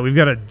know that we've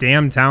got a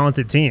damn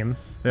talented team."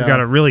 Yeah. We've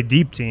got a really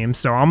deep team,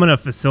 so I'm going to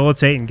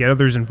facilitate and get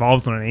others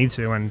involved when I need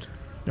to and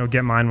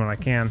get mine when I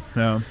can.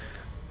 Yeah.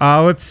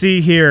 Let's see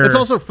here. It's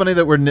also funny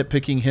that we're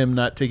nitpicking him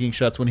not taking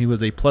shots when he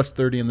was a plus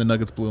 30 and the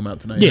Nuggets blew him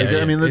out tonight. Yeah,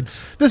 I mean,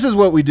 this is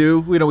what we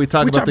do. We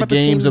talk about the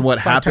games and what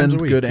happened,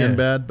 good and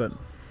bad, but...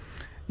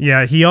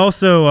 Yeah, he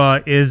also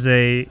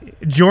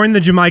joined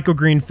the JaMychal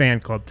Green fan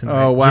club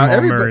tonight. Oh, wow.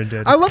 Jamal Murray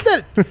did. I love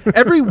that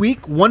every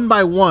week, one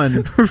by one,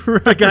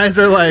 the guys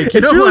are like,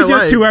 it's really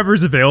just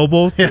whoever's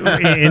available in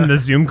the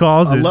Zoom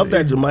calls. I love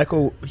that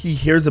JaMychal, he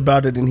hears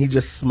about it and he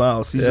just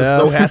smiles. He's just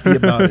so happy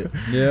about it.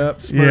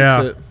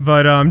 It.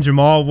 But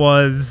Jamal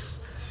was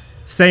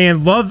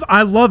saying,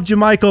 I love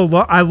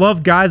JaMychal. I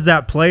love guys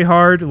that play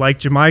hard like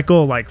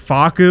JaMychal, like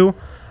Facu.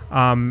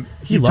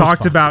 He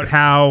talked about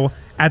how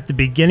at the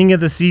beginning of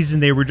the season,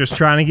 they were just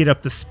trying to get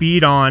up to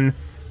speed on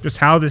just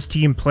how this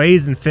team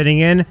plays and fitting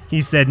in.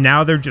 He said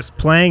now they're just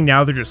playing.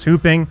 Now they're just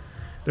hooping.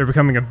 They're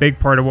becoming a big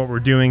part of what we're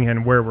doing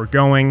and where we're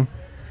going.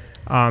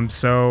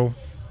 Jamal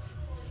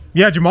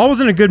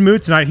was in a good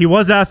mood tonight. He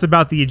was asked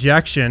about the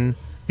ejection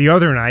the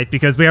other night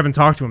because we haven't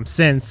talked to him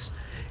since,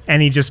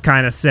 and he just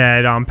kind of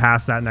said,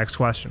 pass that next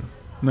question.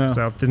 No.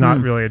 So did not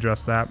really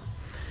address that.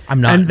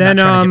 I'm not trying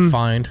to get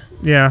fined.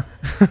 Yeah,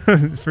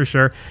 for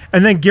sure.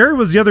 And then Gary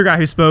was the other guy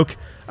who spoke.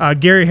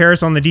 Gary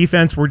Harris on the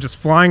defense. We're just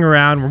flying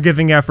around. We're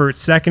giving efforts,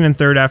 second and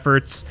third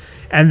efforts.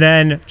 And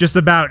then just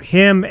about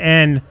him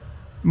and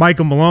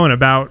Michael Malone,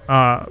 about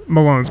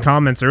Malone's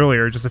comments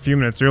earlier, just a few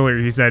minutes earlier,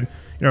 he said,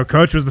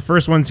 Coach was the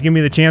first one to give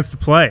me the chance to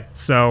play.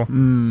 So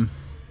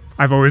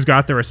I've always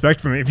got the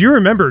respect from him. If you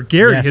remember,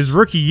 Gary, his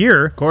rookie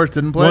year, of course,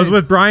 didn't play. Was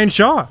with Brian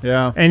Shaw.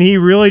 Yeah. And he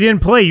really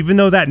didn't play, even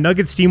though that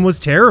Nuggets team was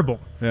terrible.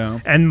 Yeah.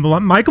 And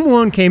Michael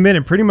Malone came in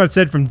and pretty much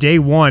said from day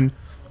one,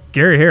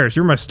 Gary Harris,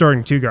 you're my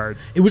starting two guard.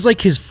 It was like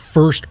his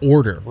first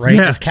order, right?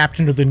 Yeah. As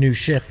captain of the new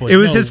ship. It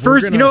was his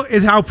first,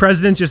 is how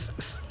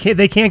presidents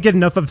they can't get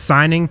enough of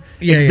signing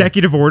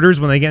executive orders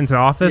when they get into the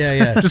office.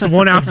 Yeah. Just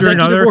one after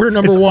another. Order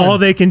number it's one. all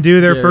they can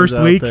do their first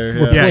week.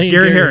 Gary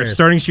Harris, Harris,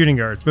 starting shooting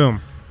guard.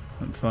 Boom.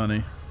 That's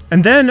funny.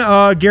 And then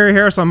Gary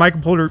Harris on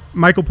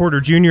Michael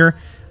Porter Jr.,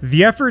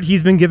 the effort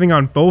he's been giving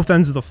on both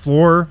ends of the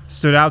floor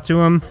stood out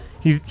to him.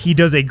 He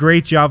does a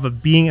great job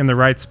of being in the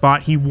right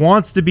spot. He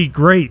wants to be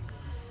great.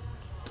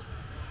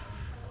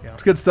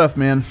 It's good stuff,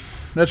 man.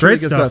 That's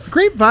great really good stuff.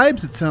 Great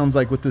vibes, it sounds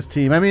like, with this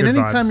team. I mean, good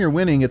anytime vibes. You're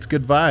winning, it's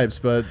good vibes.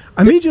 But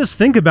I mean, just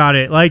think about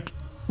it. Like,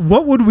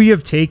 what would we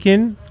have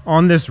taken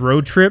on this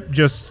road trip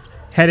just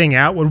heading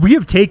out? Would we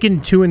have taken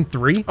 2 and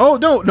 3? Oh,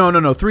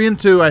 no. 3 and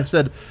 2, I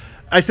said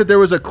there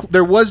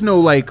was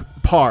no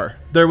par.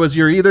 There was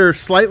you're either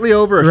slightly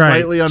over or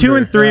slightly under. 2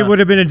 and 3 would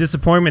have been a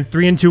disappointment.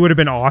 3 and 2 would have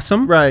been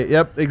awesome. Right.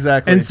 Yep.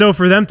 Exactly. And so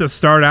for them to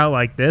start out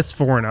like this,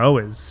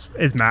 4-0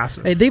 is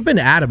massive. Hey, they've been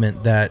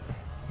adamant that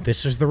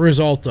this is the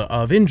result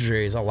of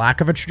injuries, a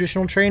lack of a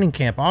traditional training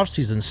camp,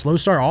 offseason, slow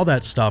start, all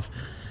that stuff.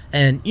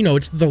 And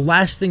it's the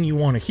last thing you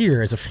want to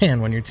hear as a fan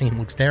when your team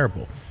looks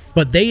terrible.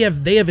 But they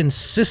have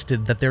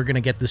insisted that they're going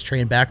to get this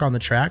train back on the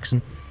tracks,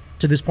 and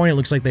to this point, it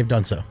looks like they've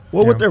done so.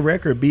 What would their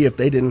record be if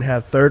they didn't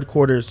have third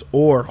quarters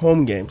or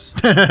home games?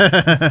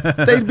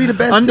 They'd be the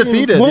best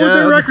undefeated. team. What would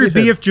their record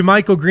be if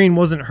JaMychal Green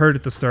wasn't hurt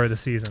at the start of the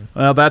season?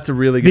 Well, that's a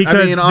really good.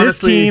 Because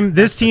honestly,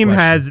 this team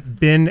has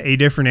been a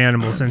different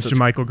animal since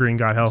JaMychal Green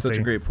got healthy. Such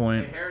a great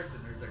point. Hey, Harrison,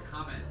 there's a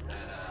comment that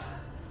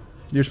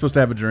you're supposed to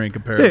have a drink,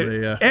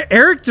 apparently. Dude, yeah.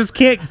 Eric just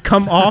can't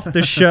come off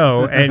the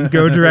show and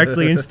go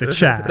directly into the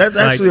chat. That's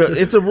actually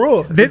it's a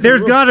rule.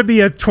 There's got to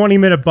be a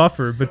 20-minute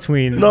buffer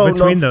between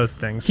those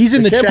things. He's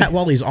in the chat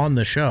while he's on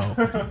the show.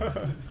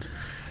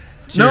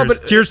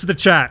 Cheers to the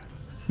chat.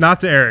 Not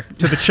to Eric.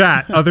 To the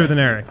chat, other than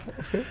Eric.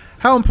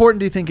 How important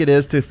do you think it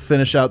is to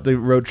finish out the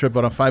road trip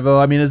on a 5-0?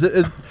 I mean,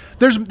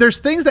 there's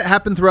things that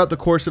happen throughout the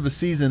course of a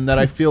season that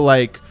I feel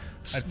like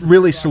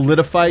really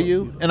solidify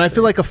you, and I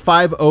feel like a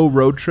 5-0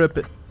 road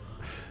trip.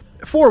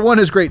 4-1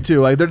 is great too.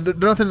 Like there's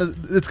nothing.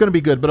 It's going to be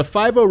good, but a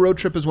 5-0 road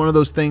trip is one of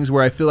those things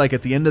where I feel like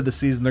at the end of the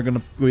season they're going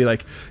to be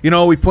like,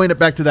 we point it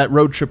back to that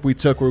road trip we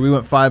took where we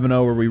went 5-0,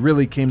 where we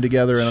really came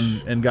together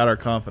and got our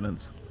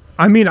confidence.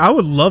 I mean, I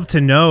would love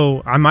to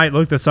know. I might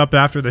look this up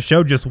after the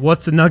show. Just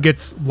what's the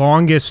Nuggets'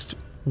 longest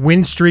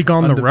win streak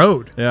on the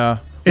road? Yeah,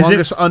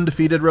 longest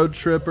undefeated road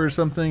trip or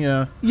something.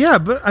 Yeah. Yeah,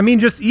 but I mean,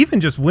 just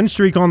win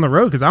streak on the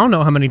road, because I don't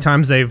know how many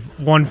times they've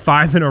won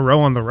 5 in a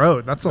row on the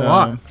road. That's a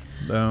lot.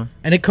 Yeah.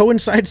 And it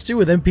coincides too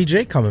with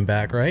MPJ coming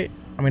back, right?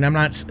 I mean, I'm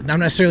not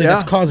necessarily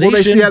that's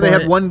causation. Well, they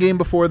had one game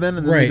before then,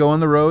 and then they go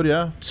on the road.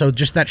 Yeah. So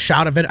just that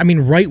shot of it. I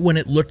mean, right when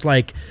it looked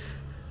like,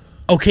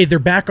 okay, they're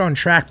back on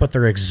track, but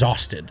they're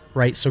exhausted,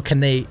 right? So can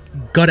they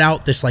gut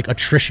out this like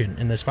attrition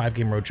in this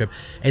 5-game road trip,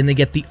 and they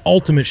get the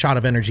ultimate shot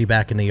of energy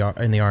back in the arm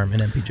in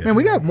MPJ? Man,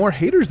 we got more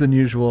haters than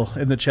usual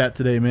in the chat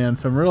today, man.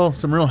 Some real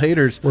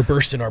haters. We're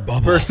bursting our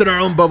bubble. Bursting our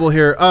own bubble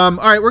here. All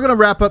right, we're gonna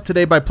wrap up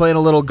today by playing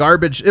a little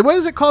garbage. What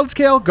is it called,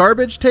 Kale?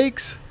 Garbage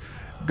takes.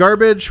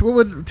 Garbage. What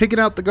would taking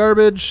out the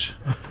garbage?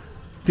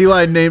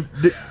 D-line name.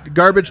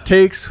 Garbage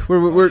takes.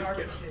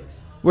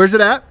 Where's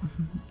it at?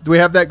 Do we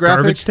have that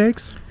graphic? Garbage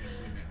takes.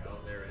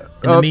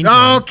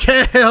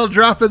 Kale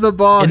dropping the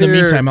ball in here. the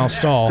meantime, I'll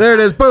stall. There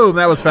it is. Boom.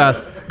 That was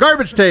fast.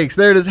 Garbage takes.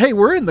 There it is. Hey,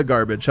 we're in the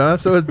garbage, huh?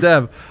 So is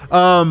Dev.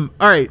 All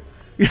right.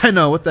 Yeah, I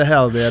know. What the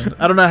hell, man?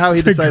 I don't know how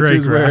he decides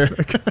who's where.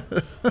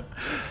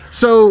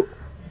 So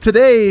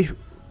today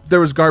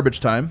there was garbage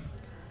time.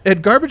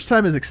 And garbage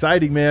time is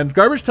exciting, man.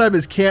 Garbage time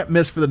is can't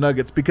miss for the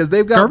Nuggets because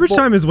they've got garbage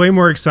time is way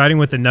more exciting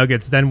with the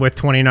Nuggets than with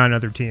 29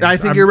 other teams. I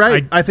think you're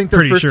right. I think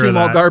they're first team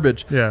all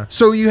garbage. Yeah.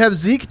 So you have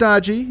Zeke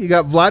Naji, you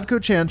got Vlatko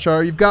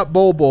Čančar, you've got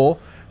Bol,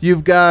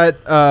 you've got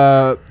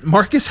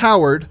Marcus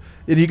Howard,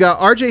 and you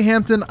got R.J.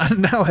 Hampton.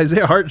 Now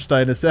Isaiah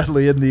Hartenstein is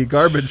sadly in the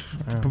garbage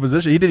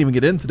position. He didn't even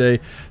get in today,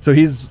 so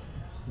he's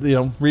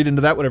read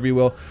into that whatever you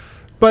will.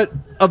 But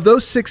of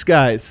those 6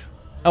 guys,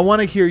 I want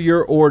to hear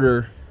your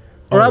order.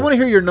 Or I want to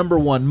hear your number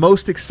one,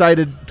 most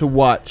excited to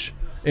watch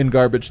in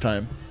garbage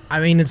time. I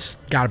mean, it's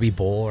got to be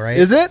Bull, right?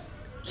 Is it?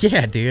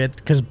 Yeah, dude,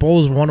 because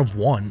Bull is one of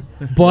one.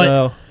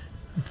 But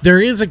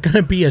there is going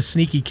to be a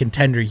sneaky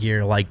contender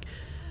here, like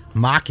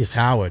Marcus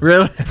Howard.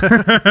 Really?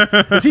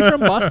 Is he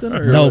from Boston?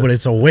 Or no, but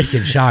it's a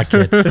wicked shot,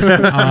 kid.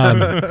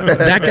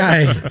 That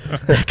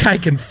guy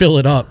can fill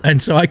it up.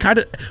 And so I kind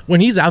of, when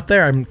he's out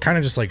there, I'm kind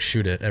of just like,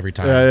 shoot it every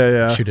time.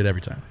 Yeah. Shoot it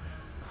every time.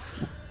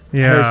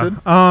 Yeah.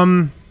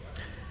 Harrison?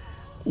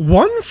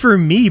 One for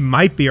me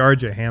might be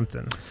R.J.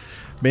 Hampton.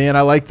 Man,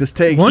 I like this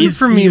take. One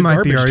for me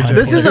might be R.J.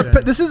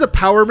 This is a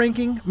power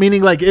ranking,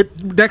 meaning like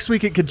next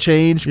week it could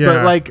change. Yeah.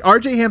 But like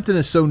R.J. Hampton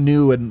is so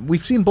new, and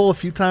we've seen Bull a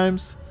few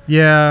times.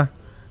 Yeah,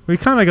 we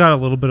kind of got a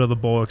little bit of the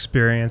Bull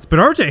experience, but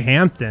R.J.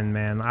 Hampton,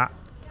 man,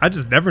 I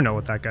just never know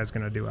what that guy's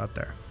going to do out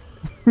there.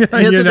 He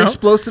has an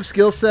explosive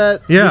skill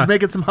set. Yeah, he's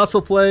making some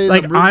hustle plays.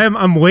 Like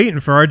I'm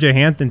waiting for R.J.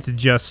 Hampton to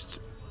just,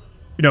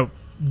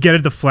 get a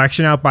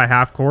deflection out by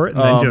half court and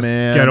then just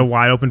get a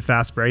wide open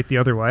fast break the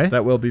other way.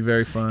 That will be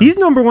very fun. He's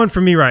number one for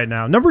me right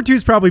now. Number 2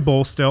 is probably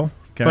Bull still.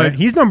 Okay. But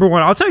he's number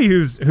 1. I'll tell you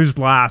who's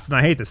last, and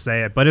I hate to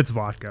say it, but it's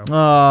Vlatko.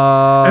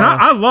 And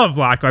I love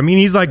Vlatko. I mean,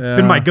 he's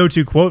been my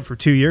go-to quote for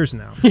 2 years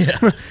now.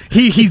 Yeah.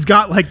 He's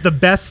got like the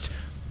best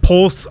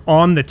pulse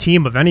on the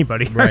team of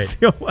anybody, right. I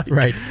feel like.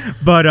 Right.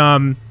 But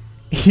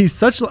he's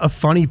such a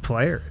funny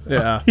player.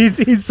 Yeah,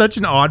 he's such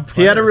an odd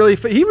player.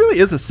 He really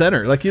is a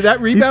center. Like that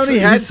rebound he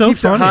had so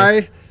keeps funny. It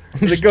high.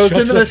 And it goes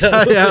into the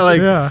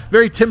shot.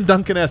 Very Tim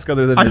Duncan-esque.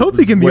 Other than I hope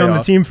he can be on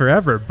the team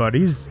forever, but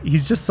he's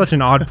just such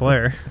an odd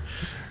player.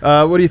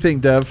 What do you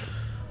think, Dev?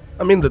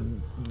 I mean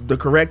the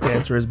correct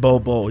answer is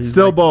Bol. He's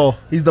still Bol.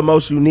 He's the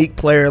most unique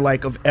player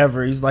of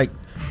ever. He's like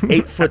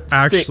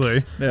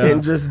 8'6",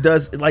 and just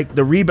does like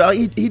the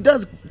rebound. He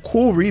does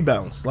cool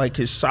rebounds. Like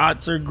his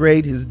shots are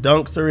great. His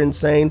dunks are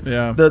insane.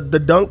 Yeah. The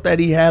dunk that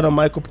he had on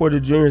Michael Porter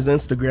Jr.'s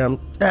Instagram,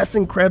 that's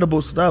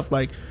incredible stuff.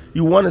 Like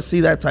you want to see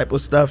that type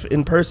of stuff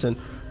in person.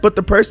 But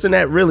the person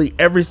that really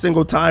every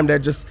single time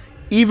that just,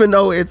 even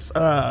though it's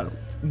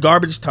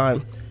garbage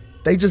time,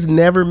 they just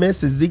never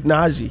misses. Zeke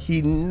Naji.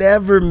 He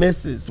never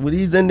misses. When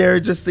he's in there,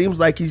 it just seems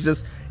like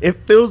it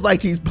feels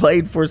like he's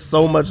played for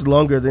so much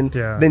longer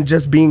than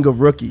just being a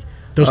rookie.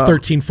 Those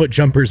 13-foot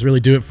jumpers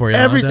really do it for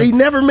you. He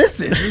never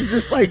misses. He's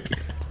just like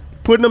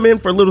putting them in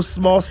for little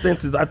small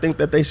stints. I think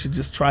that they should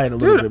just try it a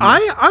little bit more.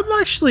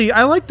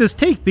 I like this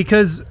take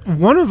because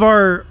one of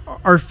our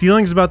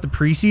feelings about the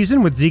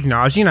preseason with Zeke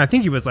Naji, and I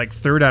think he was like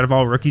 3rd out of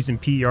all rookies in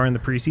PER in the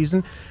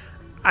preseason.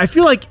 I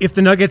feel like if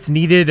the Nuggets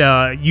needed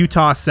a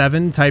Utah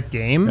 7 type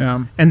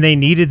game and they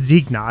needed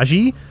Zeke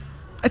Naji,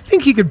 I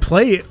think he could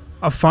play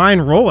a fine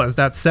role as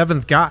that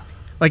 7th guy.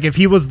 Like if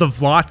he was the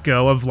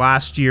Vlatko of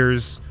last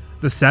year's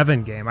the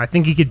 7 game, I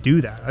think he could do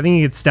that. I think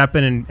he could step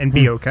in and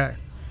be okay.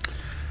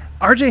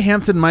 RJ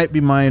Hampton might be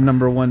my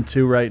number 1,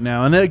 2 right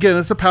now. And again,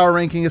 it's a power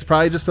ranking. It's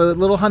probably just a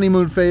little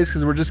honeymoon phase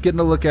because we're just getting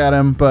to look at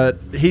him. But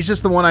he's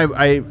just the one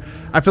I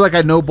feel like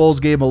I know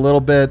Bull's game a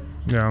little bit.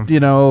 Yeah. You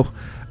know,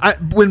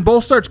 when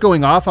Bull starts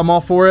going off, I'm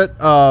all for it.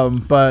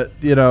 But,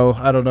 you know,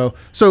 I don't know.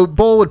 So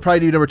Bull would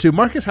probably do number 2.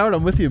 Marcus Howard,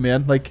 I'm with you,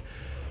 man. Like,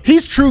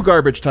 he's true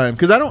garbage time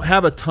because I don't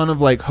have a ton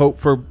of, like, hope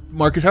for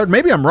Marcus Howard.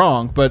 Maybe I'm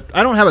wrong, but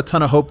I don't have a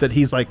ton of hope that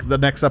he's, like, the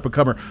next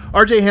up-and-comer.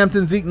 RJ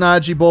Hampton, Zeke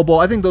Naji, Bull,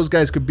 I think those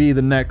guys could be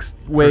the next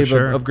wave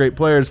of great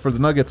players for the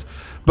Nuggets.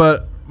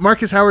 But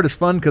Marcus Howard is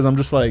fun because I'm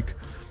just like,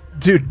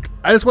 dude,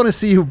 I just want to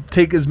see you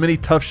take as many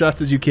tough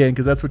shots as you can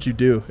because that's what you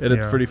do, and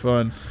it's pretty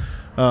fun.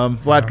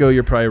 Vlatko,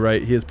 you're probably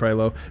right. He is probably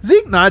low.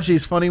 Zeke Naji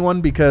is a funny one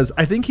because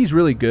I think he's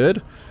really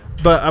good,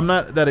 but I'm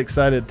not that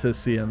excited to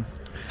see him.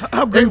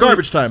 How great in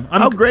garbage time.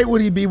 How great would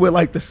he be with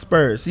like the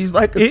Spurs? He's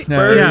like a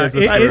Spurs.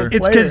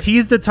 It's because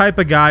he's the type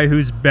of guy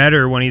who's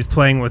better when he's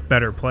playing with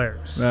better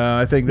players.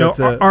 I think that's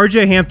it.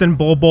 RJ Hampton,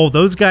 Bull,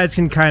 those guys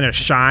can kind of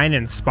shine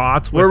in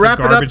spots. With We're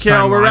wrapping up,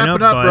 Cal. We're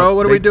wrapping up, bro.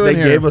 What are we doing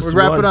here? We're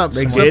wrapping up.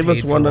 They gave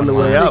us one on the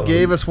way out. They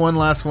gave us one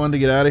last one to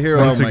get out of here.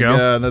 Oh my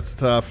god, that's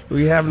tough.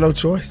 We have no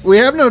choice. We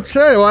have no choice.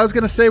 Well, I was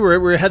gonna say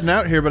we're heading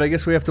out here, but I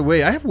guess we have to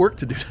wait. I have work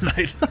to do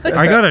tonight.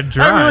 I gotta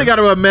drive. I really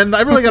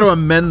got to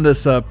amend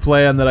this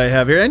plan that I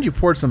have here. And you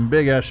poured some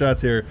big ass shots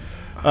here.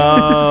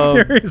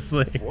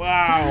 Seriously.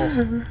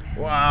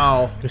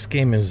 Wow. This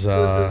game is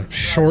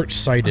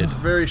short-sighted.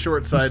 Very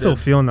short-sighted. I'm still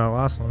feeling that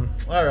last one.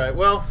 All right.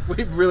 Well,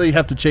 we really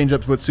have to change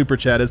up what Super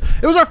Chat is.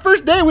 It was our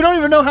first day. We don't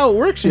even know how it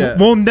works yet.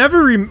 We'll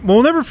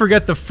never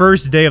forget the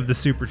first day of the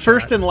Super Chat.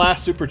 First and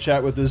last Super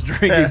Chat with this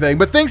drinking thing.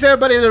 But thanks,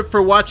 everybody,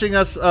 for watching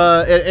us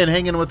and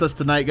hanging with us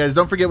tonight, guys.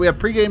 Don't forget, we have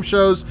pregame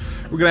shows.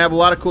 We're going to have a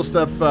lot of cool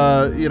stuff,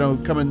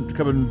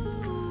 coming.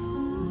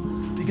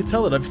 You can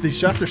tell it. These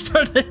shots are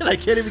starting. I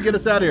can't even get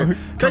us out of here.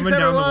 Coming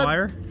down the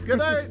wire. Good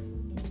night.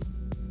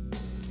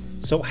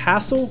 So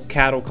Hassel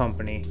Cattle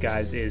Company,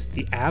 guys, is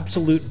the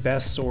absolute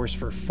best source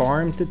for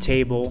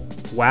farm-to-table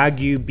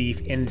Wagyu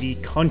beef in the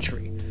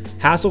country.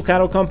 Hassel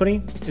Cattle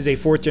Company is a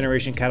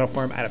 4th-generation cattle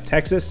farm out of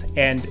Texas,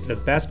 and the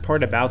best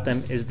part about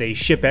them is they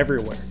ship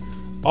everywhere.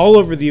 All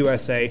over the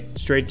USA,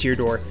 straight to your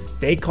door.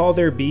 They call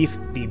their beef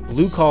the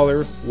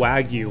blue-collar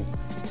Wagyu.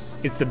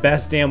 It's the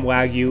best damn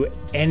Wagyu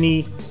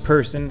any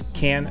person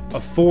can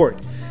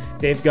afford.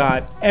 They've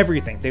got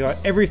everything. They got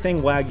everything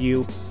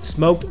Wagyu: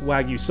 smoked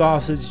Wagyu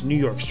sausage, New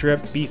York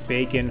strip, beef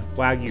bacon,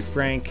 Wagyu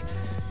Frank,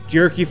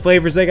 jerky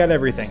flavors. They got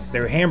everything.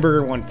 Their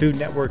Hamburger One Food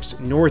Network's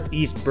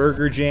Northeast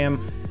Burger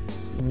Jam.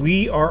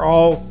 We are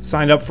all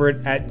signed up for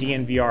it at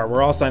DNVR.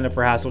 We're all signed up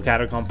for Hassel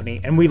Cattle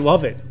Company, and we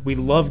love it. We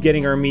love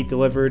getting our meat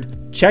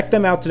delivered. Check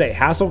them out today,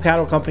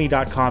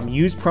 HassellCattleCompany.com.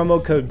 Use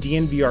promo code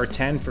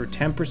DNVR10 for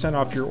 10%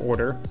 off your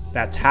order.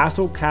 That's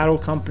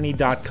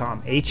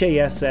HassellCattleCompany.com,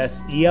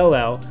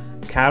 HASSELL,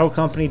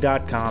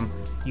 CattleCompany.com.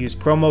 Use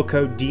promo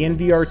code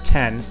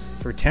DNVR10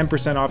 for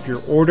 10% off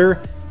your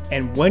order.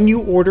 And when you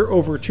order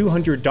over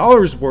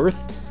 $200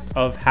 worth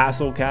of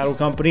Hassel Cattle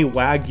Company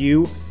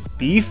Wagyu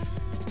beef,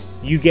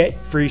 you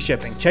get free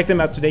shipping. Check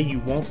them out today. You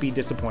won't be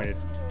disappointed.